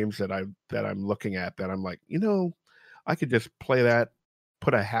couple games that I'm looking at that I'm like, I could just play that,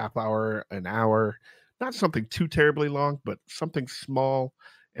 put a half hour, an hour, not something too terribly long, but something small,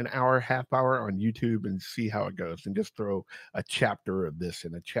 an hour, half hour on YouTube, and see how it goes, and just throw a chapter of this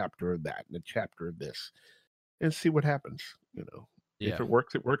and a chapter of that and a chapter of this, and see what happens. If it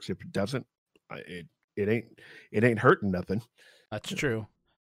works, it works. If it doesn't, it ain't hurting nothing. That's true.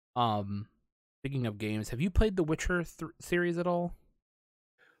 Speaking of games, have you played the Witcher series at all?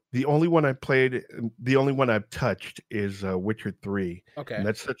 The only one I played, the only one I've touched is Witcher 3. Okay. And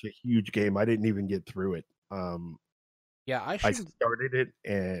that's such a huge game. I didn't even get through it. Yeah, I started it,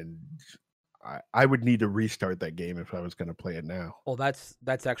 and I would need to restart that game if I was going to play it now. Well, that's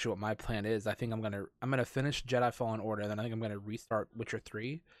actually what my plan is. I think I'm gonna finish Jedi Fallen Order, then I think I'm gonna restart Witcher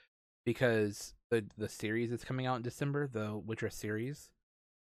 3, because the series that's coming out in December, the Witcher series.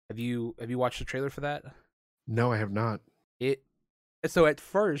 Have you watched the trailer for that? No, I have not. So at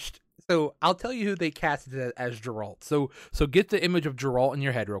first, So I'll tell you who they casted as Geralt. So get the image of Geralt in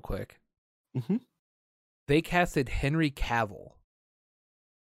your head real quick. Hmm. They casted Henry Cavill,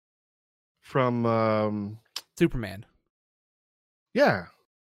 From Superman. yeah,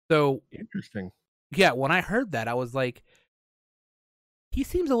 So interesting. yeah, when I heard that, I was like, he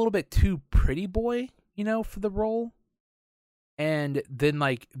seems a little bit too pretty boy, for the role. And then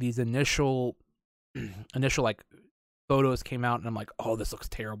like these initial like photos came out, and I'm like, oh, this looks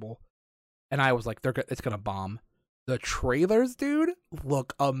terrible. And I was like, it's gonna bomb. The trailers, dude,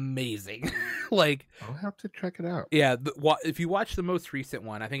 look amazing. Like, I'll have to check it out. yeah, if you watch the most recent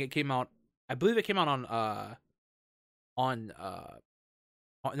one, I think it came out. I believe it came out on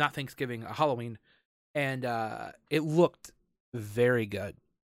not Thanksgiving, Halloween, and it looked very good.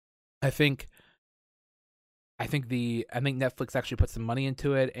 I think Netflix actually put some money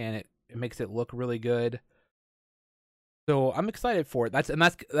into it, and it makes it look really good. So I'm excited for it.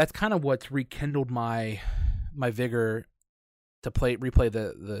 That's kind of what's rekindled my vigor to replay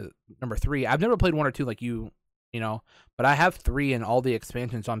the number 3. I've never played 1 or 2 like you, but I have 3 and all the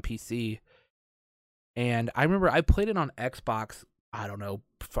expansions on PC. And I remember I played it on Xbox, I don't know,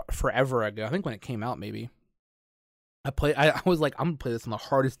 forever ago. I think when it came out, maybe. I was like, I'm gonna play this on the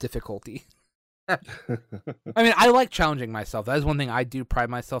hardest difficulty. I mean, I like challenging myself. That is one thing I do pride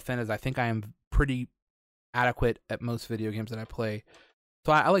myself in, is I think I am pretty adequate at most video games that I play.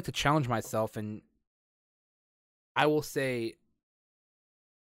 So I like to challenge myself, and I will say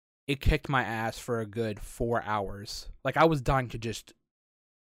it kicked my ass for a good 4 hours. Like, I was dying to just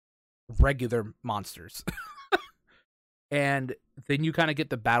regular monsters. And then you kind of get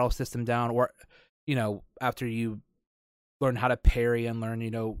the battle system down, or, after you learn how to parry and learn,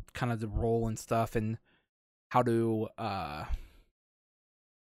 kind of the role and stuff, and how to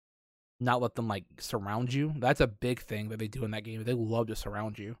not let them like surround you. That's a big thing that they do in that game. They love to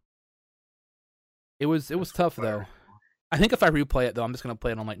surround you. It was tough though. I think if I replay it though, I'm just gonna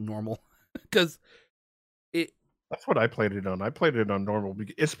play it on like normal, because that's what I played it on. I played it on normal,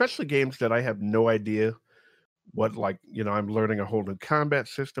 especially games that I have no idea what, like, I'm learning a whole new combat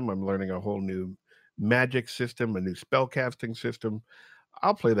system. I'm learning a whole new magic system, a new spell casting system.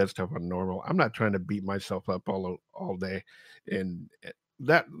 I'll play that stuff on normal. I'm not trying to beat myself up all day, and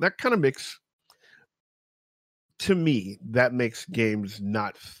that kind of makes, to me, that makes games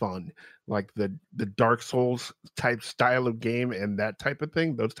not fun. Like the Dark Souls type style of game and that type of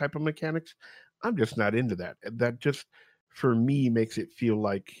thing, those type of mechanics, I'm just not into that. That just, for me, makes it feel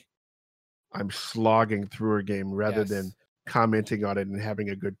like I'm slogging through a game rather than commenting on it and having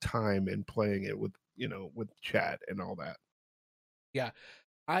a good time and playing it with, with chat and all that. Yeah.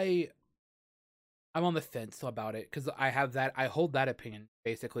 I'm on the fence about it, because I hold that opinion,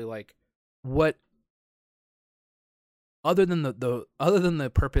 basically. Like, what, other than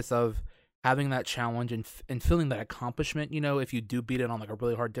the purpose of having that challenge and feeling that accomplishment, if you do beat it on like a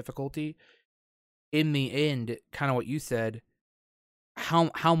really hard difficulty, in the end, kind of what you said,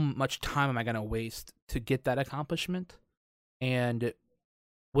 how much time am I going to waste to get that accomplishment? And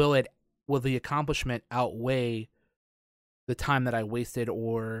will the accomplishment outweigh the time that I wasted,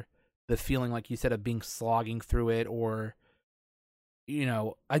 or the feeling, like you said, of being slogging through it? Or,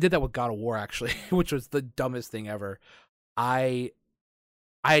 I did that with God of War, actually, which was the dumbest thing ever. I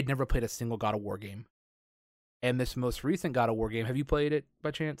had never played a single God of War game. And this most recent God of War game, have you played it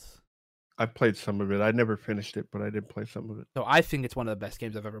by chance? I played some of it. I never finished it, but I did play some of it. So I think it's one of the best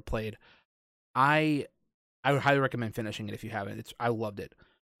games I've ever played. I would highly recommend finishing it if you haven't. I loved it.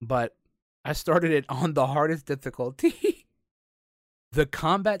 But I started it on the hardest difficulty. The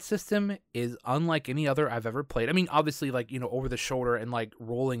combat system is unlike any other I've ever played. I mean, obviously, like, over the shoulder and like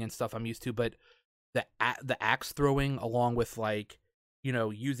rolling and stuff I'm used to, but the axe throwing, along with like,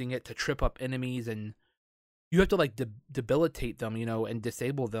 using it to trip up enemies, and you have to like debilitate them, and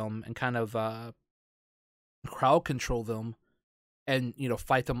disable them, and kind of crowd control them, and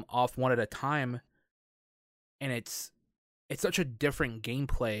fight them off one at a time. And it's such a different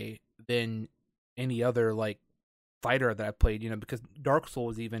gameplay than any other like fighter that I played, because Dark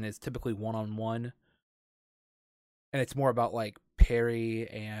Souls even is typically 1-on-1, and it's more about like parry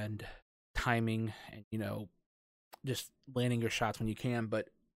and timing, and just landing your shots when you can. But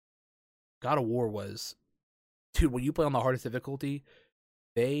God of War was, dude, when you play on the hardest difficulty,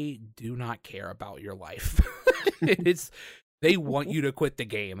 they do not care about your life. They want you to quit the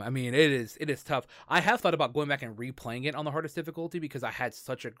game. I mean, it is tough. I have thought about going back and replaying it on the hardest difficulty, because I had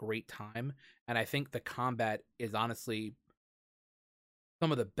such a great time, and I think the combat is honestly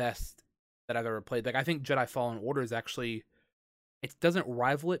some of the best that I've ever played. Like, I think Jedi Fallen Order is actually, it doesn't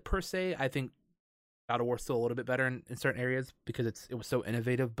rival it per se. I think God of War still a little bit better in certain areas because it was so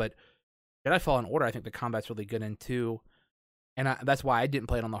innovative. But Jedi Fallen Order, I think the combat's really good in too. And that's why I didn't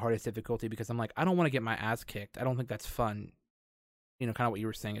play it on the hardest difficulty, because I'm like, I don't want to get my ass kicked. I don't think that's fun. You know, kind of what you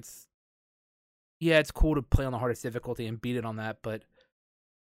were saying. It's cool to play on the hardest difficulty and beat it on that, but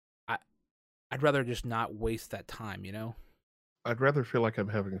I'd rather just not waste that time, you know? I'd rather feel like I'm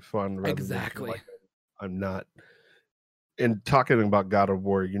having fun rather than feel Exactly. like I'm not. And talking about God of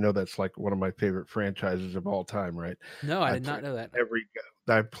War, you know that's like one of my favorite franchises of all time, right? No, I I did not played know that.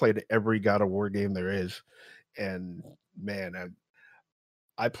 I've played every God of War game there is, and man,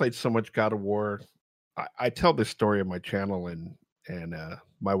 I played so much God of War. I tell this story on my channel, and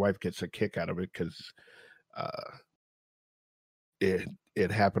my wife gets a kick out of it because uh,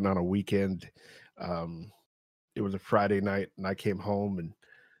 it happened on a weekend. Um, it was a Friday night, and I came home, and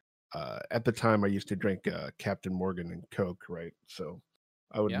at the time I used to drink Captain Morgan and Coke, right? So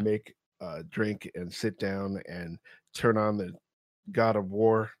I would Yeah. make a drink and sit down and turn on the God of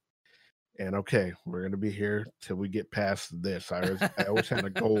War. And okay, we're gonna be here till we get past this. I always had a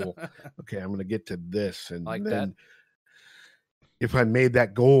goal. Okay, I'm gonna get to this, and Like that. then if I made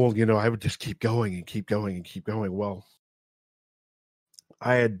that goal, you know, I would just keep going and keep going and keep going. Well,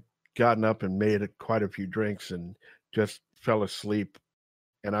 I had gotten up and made quite a few drinks and just fell asleep,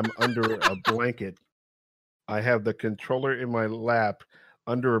 and I'm under a blanket. I have the controller in my lap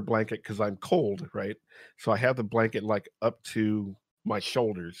under a blanket because I'm cold, right? So I have the blanket like up to my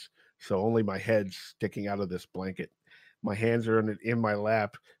shoulders, so only my head's sticking out of this blanket. My hands are in my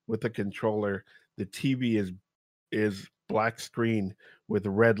lap with the controller. The TV is black screen with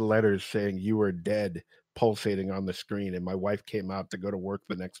red letters saying "You are dead" pulsating on the screen. And my wife came out to go to work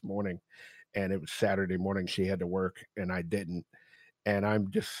the next morning, and it was Saturday morning. She had to work, and I didn't. And I'm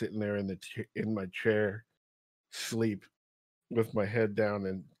just sitting there in my chair, sleep, with my head down,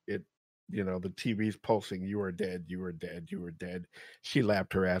 and the TV's pulsing. You are dead. You are dead. You are dead. She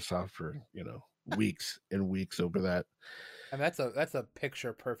laughed her ass off for weeks and weeks over that. And that's a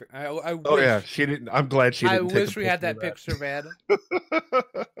picture perfect. I Oh yeah, wish she didn't. I'm glad she I didn't take a wish we had picture that of picture, man.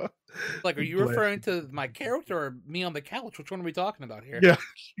 that. Like, are I'm you glad referring she to my character or me on the couch? Which one are we talking about here? Yeah,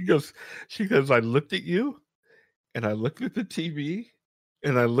 she goes, I looked at you, and I looked at the TV,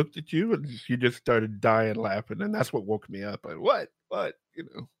 and I looked at you, and she just started dying laughing, and that's what woke me up. What?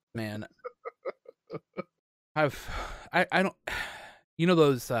 Man, I don't, you know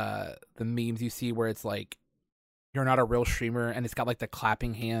those the memes you see where it's like you're not a real streamer and it's got like the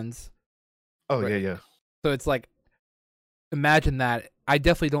clapping hands. Oh Right. yeah. So it's like, imagine that. I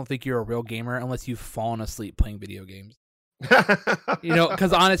definitely don't think you're a real gamer unless you've fallen asleep playing video games. You know,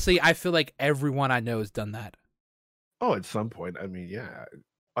 because honestly, I feel like everyone I know has done that. Oh, at some point. I mean, yeah.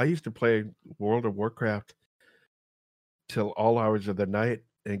 I used to play World of Warcraft till all hours of the night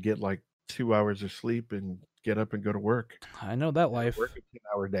and get like 2 hours of sleep and get up and go to work. I know that And life. work a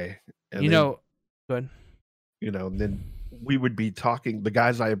 10-hour day. And You then, know, good. then we would be talking. The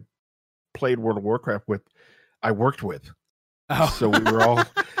guys I played World of Warcraft with, I worked with. Oh. So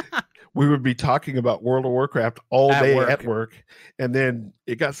we would be talking about World of Warcraft all day at work. And then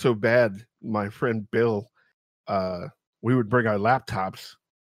it got so bad, my friend Bill, we would bring our laptops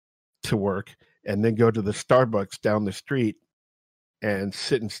to work and then go to the Starbucks down the street and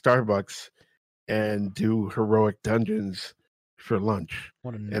sit in Starbucks and do heroic dungeons for lunch.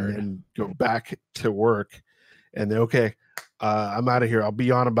 What a nerd. And then go back to work. And then, okay, I'm out of here. I'll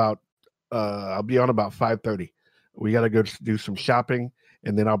be on about 5:30. We got to go do some shopping,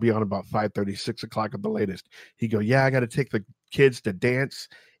 and then I'll be on about 5:30, 6 o'clock at the latest. He go, yeah, I got to take the kids to dance,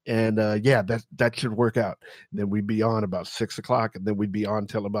 and yeah, that should work out. And then we'd be on about 6 o'clock, and then we'd be on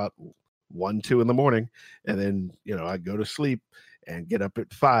till about 1, 2 in the morning, and then I'd go to sleep and get up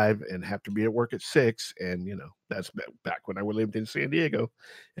at 5 and have to be at work at 6. And that's back when I lived in San Diego,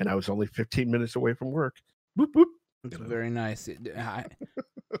 and I was only 15 minutes away from work. Boop boop. That's very nice. Are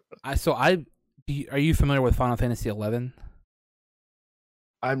you familiar with Final Fantasy 11?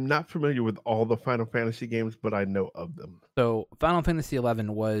 I'm not familiar with all the Final Fantasy games, but I know of them. So Final Fantasy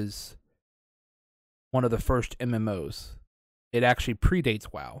 11 was one of the first MMOs. It actually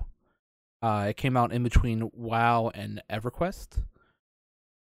predates WoW. It came out in between WoW and EverQuest.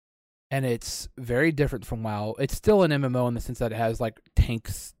 And it's very different from WoW. It's still an MMO in the sense that it has like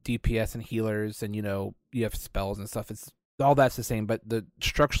tanks, DPS, and healers, and you have spells and stuff. It's all that's the same, but the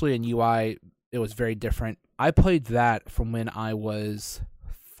structurally and UI, it was very different. I played that from when I was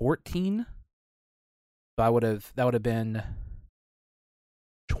 14. So that would have been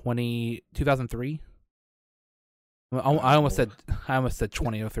 2003. I almost said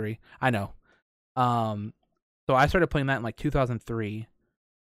 2003. I know. So I started playing that in like 2003.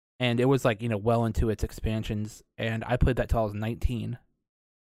 and it was like, well into its expansions, and I played that till I was 19.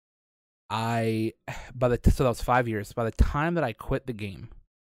 So that was 5 years. By the time that I quit the game,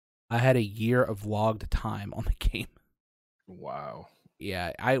 I had a year of logged time on the game. Wow.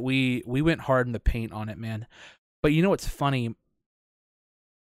 Yeah, we went hard in the paint on it, man. But you know what's funny?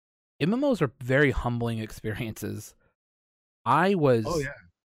 MMOs are very humbling experiences. Oh yeah.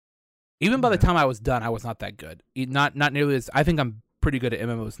 Even by the Yeah. time I was done, I was not that good. Not nearly as. I think I'm pretty good at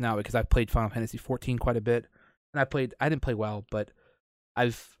MMOs now because I've played Final Fantasy 14 quite a bit, and I didn't play well, but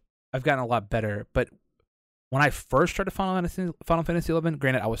I've gotten a lot better. But when I first started Final Fantasy 11,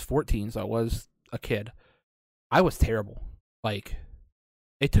 granted I was 14, so I was a kid. I was terrible. Like,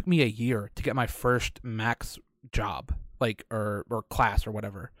 it took me a year to get my first max job, like or class or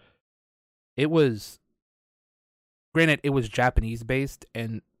whatever. It was, granted, it was Japanese based,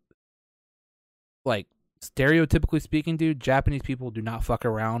 and like stereotypically speaking, dude, Japanese people do not fuck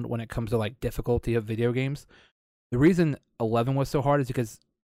around when it comes to like difficulty of video games. The reason 11 was so hard is because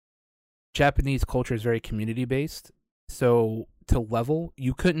Japanese culture is very community based. So to level,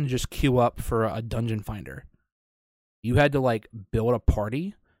 you couldn't just queue up for a dungeon finder. You had to like build a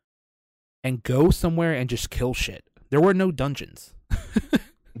party and go somewhere and just kill shit. There were no dungeons.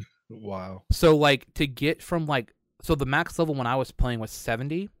 Wow. So like to get from like, so the max level when I was playing was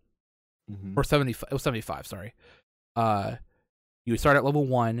 70 or 75. It was 75, sorry. You would start at level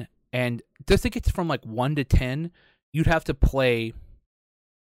 1, and just to get from like 1 to 10, you'd have to play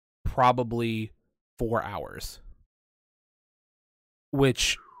probably 4 hours.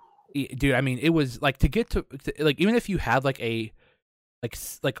 Which, dude, I mean, it was like to get to like, even if you had like a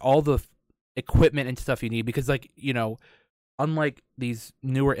like all the equipment and stuff you need, because like, unlike these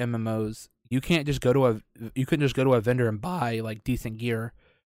newer MMOs, you couldn't just go to a vendor and buy like decent gear.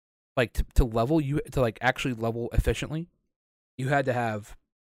 Like to like actually level efficiently, you had to have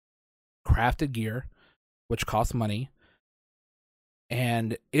crafted gear, which cost money,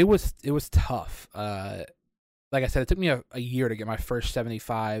 and it was tough. Like I said, it took me a year to get my first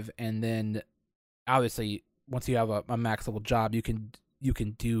 75, and then obviously once you have a max level job, you can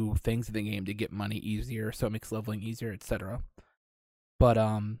do things in the game to get money easier, so it makes leveling easier, etc. But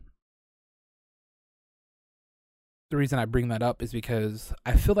the reason I bring that up is because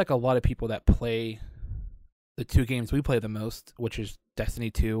I feel like a lot of people that play the two games we play the most, which is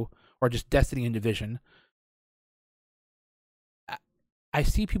Destiny 2 or just Destiny and Division, I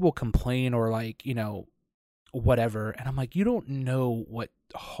see people complain or like, whatever, and I'm like, you don't know what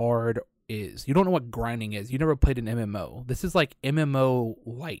hard is. You don't know what grinding is. You never played an MMO. This is like MMO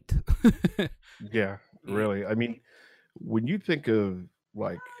light. Yeah, really. I mean, when you think of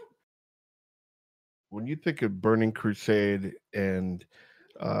like Burning Crusade and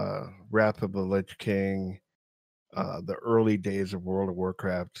Wrath of the Lich King, the early days of World of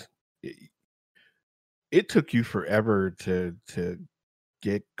Warcraft, it took you forever to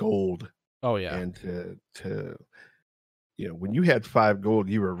get gold. Oh yeah. And to when you had 5 gold,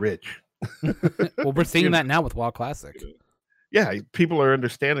 you were rich. Well, we're seeing that now with WoW Classic. Yeah, people are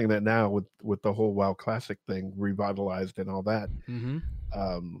understanding that now with the whole WoW Classic thing revitalized and all that. Mm-hmm.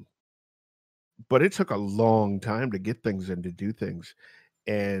 But it took a long time to get things and to do things,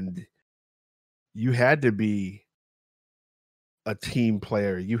 and you had to be a team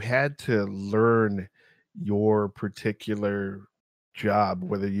player. You had to learn your particular job,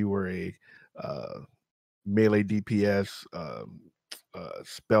 whether you were a melee DPS,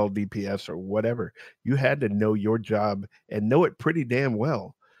 spell DPS, or whatever. You had to know your job and know it pretty damn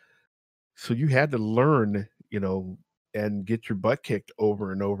well. So you had to learn, and get your butt kicked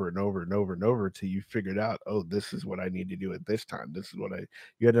over and over and over and over and over till you figured out, oh, this is what I need to do at this time. This is what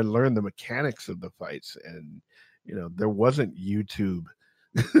you had to learn the mechanics of the fights. And, there wasn't YouTube.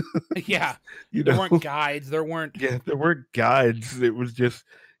 Yeah. There weren't guides. There weren't guides. It was just,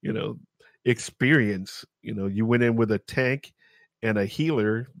 experience. You went in with a tank and a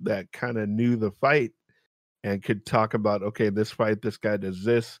healer that kind of knew the fight and could talk about, okay, this fight, this guy does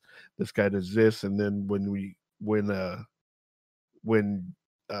this and then when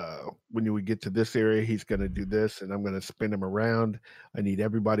you would get to this area, he's going to do this, and I'm going to spin him around. I need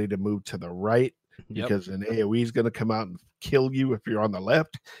everybody to move to the right because an AoE is going to come out and kill you if you're on the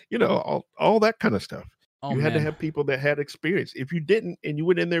left. All that kind of stuff. Oh, you had to have people that had experience. If you didn't and you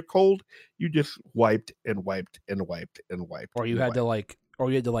went in there cold, you just wiped and wiped and wiped and wiped. Or you had to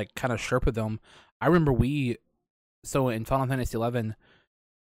kind of Sherpa them. I remember so in Final Fantasy 11,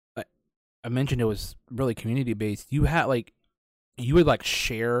 I mentioned it was really community based. You had you would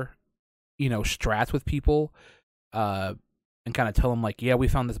share, strats with people, and kind of tell them yeah, we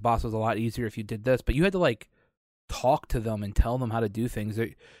found this boss was a lot easier if you did this, but you had to talk to them and tell them how to do things.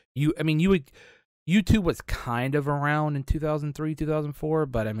 YouTube was kind of around in 2003, 2004,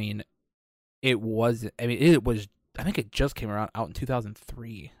 but I mean, it was. I mean, it was. I think it just came out in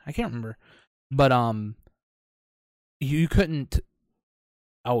 2003. I can't remember, but you couldn't.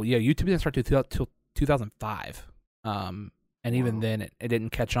 Oh yeah, YouTube didn't start till 2005. And even then, it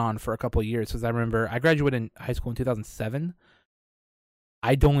didn't catch on for a couple of years because I remember I graduated in high school in 2007.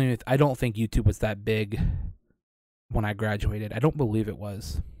 I don't think YouTube was that big when I graduated. I don't believe it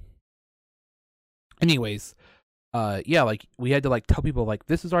was. Anyways, yeah, like we had to like tell people like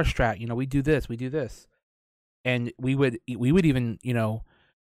this is our strat. You know, we do this, and we would even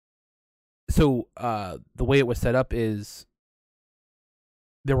So the way it was set up is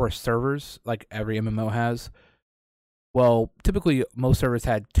there were servers like every MMO has. Well, typically most servers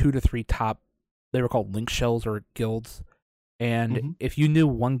had 2 to 3 top. They were called link shells or guilds. And if you knew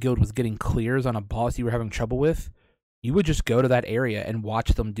one guild was getting clears on a boss you were having trouble with, you would just go to that area and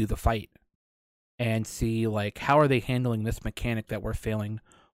watch them do the fight and see like how are they handling this mechanic that we're failing,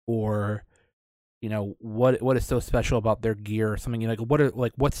 or what is so special about their gear or something.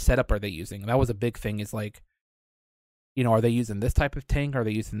 What setup are they using? That was a big thing. Is like, are they using this type of tank? Are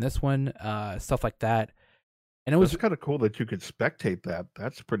they using this one? Stuff like that. And it was kind of cool that you could spectate that.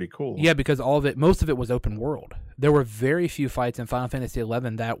 That's pretty cool. Yeah, because most of it was open world. There were very few fights in Final Fantasy XI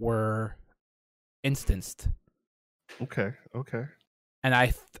that were instanced. Okay. And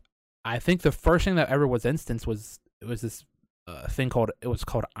I think the first thing that ever was instanced was this thing called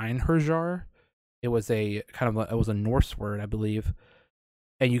Einherjar. It was a Norse word, I believe,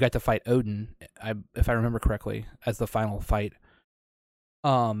 and you got to fight Odin, if I remember correctly, as the final fight.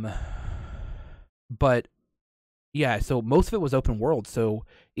 But yeah, so most of it was open world. So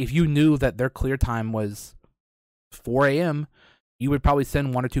if you knew that their clear time was 4 a.m., you would probably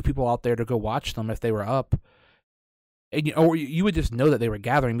send 1 or 2 people out there to go watch them if they were up. And, or you would just know that they were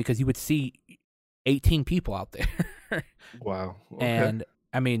gathering because you would see 18 people out there. Wow. Okay. And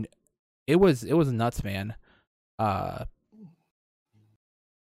I mean, it was nuts, man. You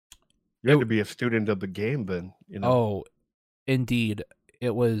had to be a student of the game then, Oh, indeed.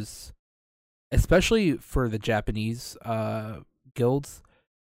 It was, especially for the Japanese guilds,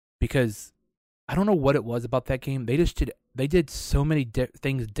 because I don't know what it was about that game. They did so many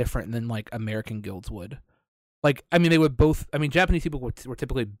things different than like American guilds would. Like, I mean, they would both. I mean, Japanese people were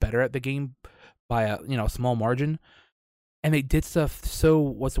typically better at the game by a small margin, and they did stuff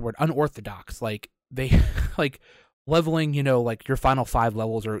so unorthodox. Like they like leveling, like your final 5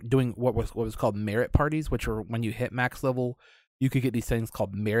 levels, or doing what was called merit parties, which are when you hit max level, you could get these things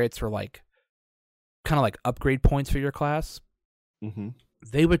called merits, or like kind of like upgrade points for your class.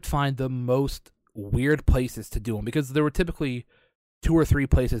 They would find the most weird places to do them because there were typically 2 or 3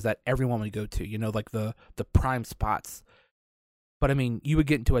 places that everyone would go to, like the prime spots. But I mean, you would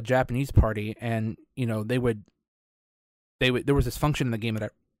get into a Japanese party and, there was this function in the game that I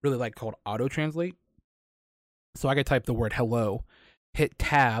really liked called auto translate. So I could type the word hello, hit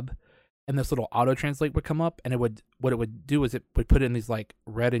tab, and this little auto translate would come up, and what it would do is it would put in these like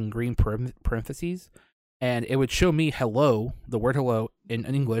red and green parentheses, and it would show me hello, the word hello in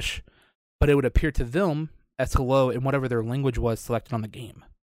English, but it would appear to them as hello in whatever their language was selected on the game.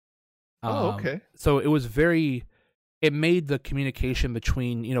 Okay. So it made the communication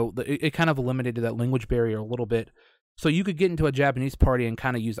between, it kind of eliminated that language barrier a little bit. So you could get into a Japanese party and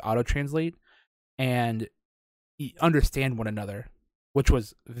kind of use auto translate and understand one another, which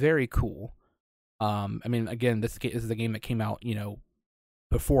was very cool. I mean, again, this is a game that came out,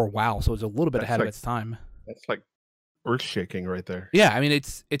 before WoW, so it was a little bit ahead of its time. That's like earth-shaking right there. Yeah, I mean,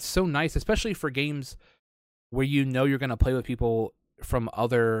 it's so nice, especially for games where you're going to play with people from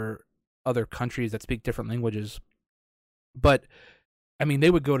other countries that speak different languages. But I mean, they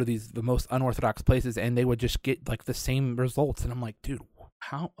would go to the most unorthodox places and they would just get like the same results, and I'm like, dude,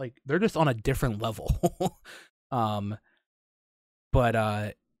 how, like, they're just on a different level.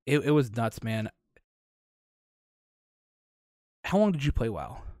 But it was nuts, man. How long did you play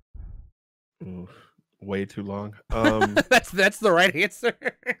WoW? Oof, way too long. That's the right answer.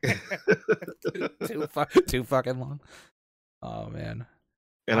 too fucking long. Oh man.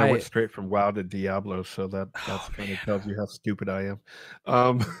 And I went straight from WoW to Diablo, so that's kind of tells you how stupid I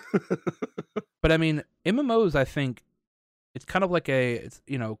am. But I mean, MMOs, I think it's kind of like it's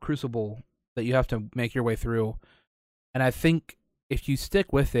Crucible that you have to make your way through, and I think if you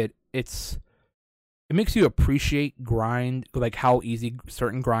stick with it, it makes you appreciate grind, like how easy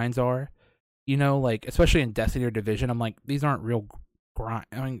certain grinds are. Like especially in Destiny or Division, I'm like, these aren't real grind.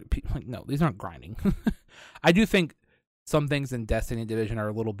 I mean, like, no, these aren't grinding. I do think some things in Destiny and Division are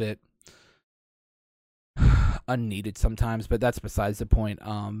a little bit unneeded sometimes, but that's besides the point.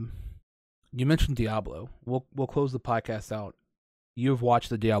 You mentioned Diablo. We'll close the podcast out. You've watched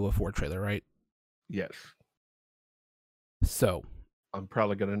the Diablo 4 trailer, right? Yes. So I'm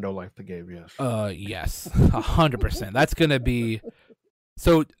probably gonna no life the game. Yes. Yes, 100%. That's gonna be.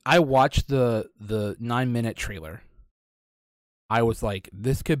 So I watched the 9-minute trailer. I was like,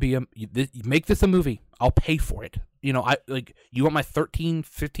 this could be make this a movie. I'll pay for it. You know, you want my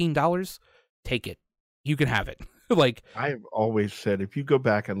 $15 take it. You can have it. Like, I've always said, if you go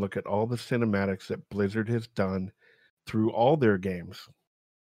back and look at all the cinematics that Blizzard has done through all their games,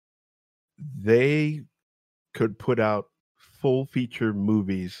 they could put out full feature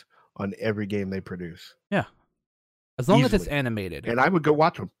movies on every game they produce. Yeah. As long as it's Easily. animated. And I would go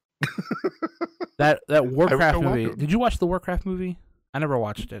watch them. That Warcraft movie. Did you watch the Warcraft movie? I never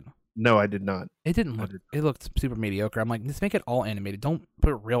watched it. No, I did not. It didn't look. It looked super mediocre. I'm like, just make it all animated. Don't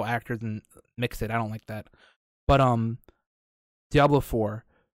put real actors and mix it. I don't like that. But Diablo 4.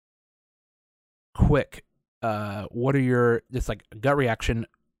 Quick. What are your just like gut reaction?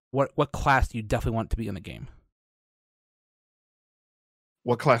 What class do you definitely want to be in the game?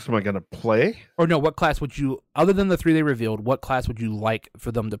 What class am I going to play? Or no, what class would you, other than the 3 they revealed, what class would you like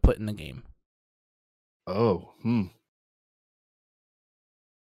for them to put in the game? Oh, I'm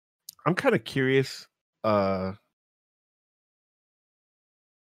kind of curious. The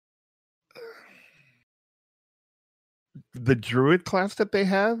druid class that they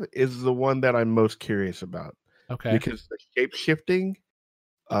have is the one that I'm most curious about. Okay. Because the shape-shifting,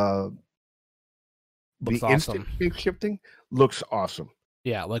 looks awesome. Instant shape-shifting looks awesome.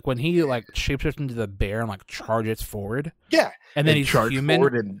 Yeah, like when he like shapeshifts into the bear and like charges forward. Yeah. And then he's human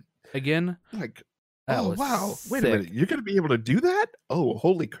forward and again. Like, that oh wow, sick. wait a minute, you're gonna be able to do that? Oh,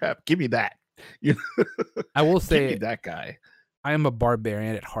 holy crap, give me that. I will say, give me that guy. I am a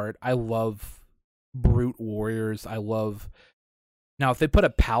barbarian at heart. I love brute warriors. I love. Now, if they put a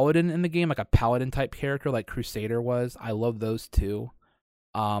paladin in the game, like a paladin type character, like Crusader was, I love those too.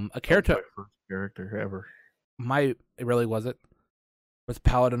 A character, my first character ever. It really was it. Was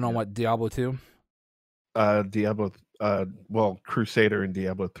Paladin on what, Diablo 2? Diablo. Well, Crusader in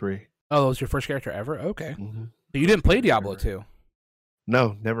Diablo 3. Oh, that was your first character ever? Okay. Mm-hmm. But you didn't play Diablo 2?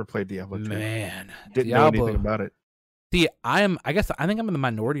 No, never played Diablo 2. Man, didn't know anything about it. See, I think I'm in the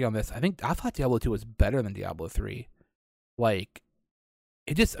minority on this. I thought Diablo 2 was better than Diablo 3. Like,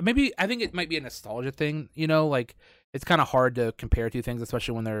 it just, maybe, I think it might be a nostalgia thing, you know, like, it's kind of hard to compare two things,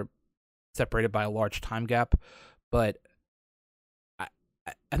 especially when they're separated by a large time gap. But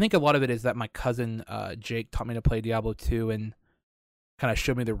I think a lot of it is that my cousin Jake taught me to play Diablo 2 and kind of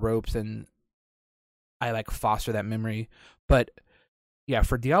showed me the ropes, and I like foster that memory. But yeah,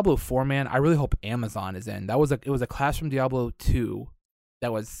 for Diablo 4, man, I really hope Amazon is in. It was a class from Diablo 2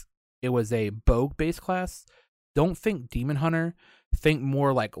 it was a bow based class. Don't think Demon Hunter. Think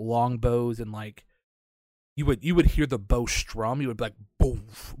more like longbows, and like you would hear the bow strum. You would be like boom,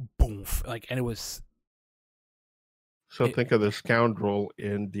 boom, like, and it was. So think of the scoundrel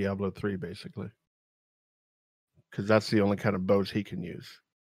in Diablo 3, basically, because that's the only kind of bows he can use.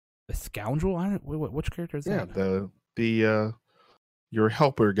 The scoundrel? Which character is that? Yeah, the your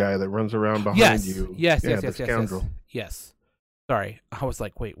helper guy that runs around behind you. Yes. Scoundrel. Yes. Sorry, I was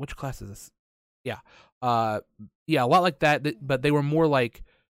like, wait, which class is this? Yeah, a lot like that. But they were more like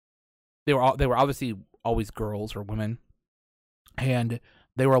they were obviously always girls or women, and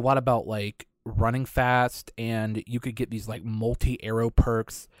they were a lot about like running fast, and you could get these like multi-arrow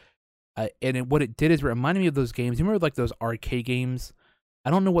perks. What it did is it reminded me of those games. You remember like those arcade games?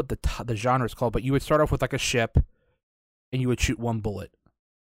 I don't know what the genre is called, but you would start off with like a ship, and you would shoot one bullet,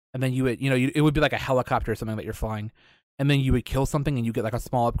 and then you would, it would be like a helicopter or something that you're flying, and then you would kill something and you get like a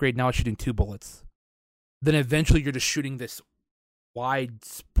small upgrade. Now it's shooting 2 bullets. Then eventually you're just shooting this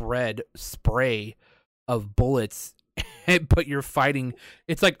widespread spray of bullets, but you're fighting.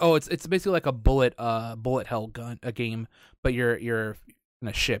 It's like, it's basically like a bullet hell gun, a game, but you're in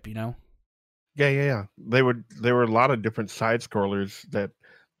a ship, Yeah. There were a lot of different side scrollers that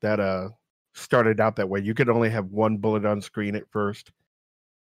started out that way. You could only have one bullet on screen at first.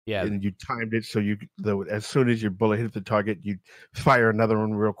 Yeah, and you timed it so as soon as your bullet hit the target, you'd fire another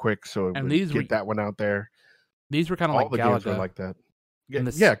one real quick. So it would get that one out there. These were kind of all like the Galaga. games were like that.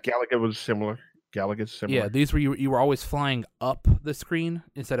 Yeah, Galaga was similar. Galaga's similar. Yeah, these were you were always flying up the screen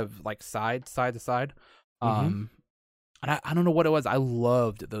instead of like side to side. And I don't know what it was. I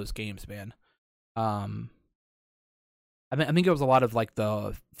loved those games, man. I think it was a lot of like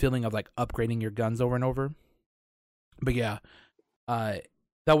the feeling of like upgrading your guns over and over. But yeah,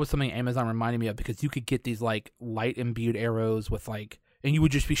 that was something Amazon reminded me of, because you could get these like light imbued arrows with like and you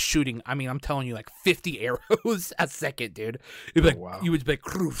would just be shooting. I mean, I'm telling you, like 50 arrows a second, dude. It'd be like, wow. you would be like,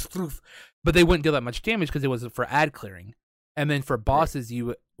 croof, croof. But they wouldn't deal that much damage because it was for ad clearing. And then for bosses,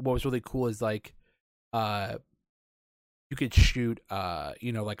 what was really cool is like, you could shoot,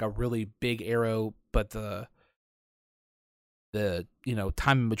 like a really big arrow, but the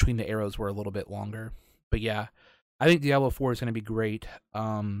time in between the arrows were a little bit longer. But yeah, I think Diablo 4 is going to be great.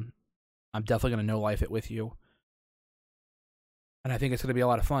 I'm definitely going to no life it with you, and I think it's going to be a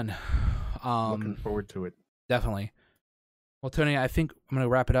lot of fun. Looking forward to it. Definitely. Well, Tony, I think I'm going to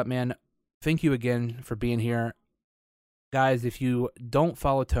wrap it up, man. Thank you again for being here. Guys, if you don't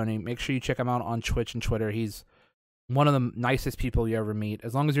follow Tony, make sure you check him out on Twitch and Twitter. He's one of the nicest people you ever meet,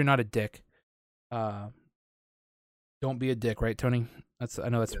 as long as you're not a dick. Don't be a dick, right, Tony? I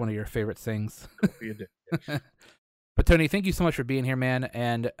know that's one of your favorite things. Don't be a dick. Yes. But Tony, thank you so much for being here, man.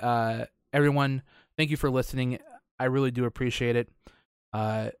 And everyone, thank you for listening. I really do appreciate it.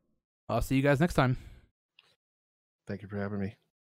 I'll see you guys next time. Thank you for having me.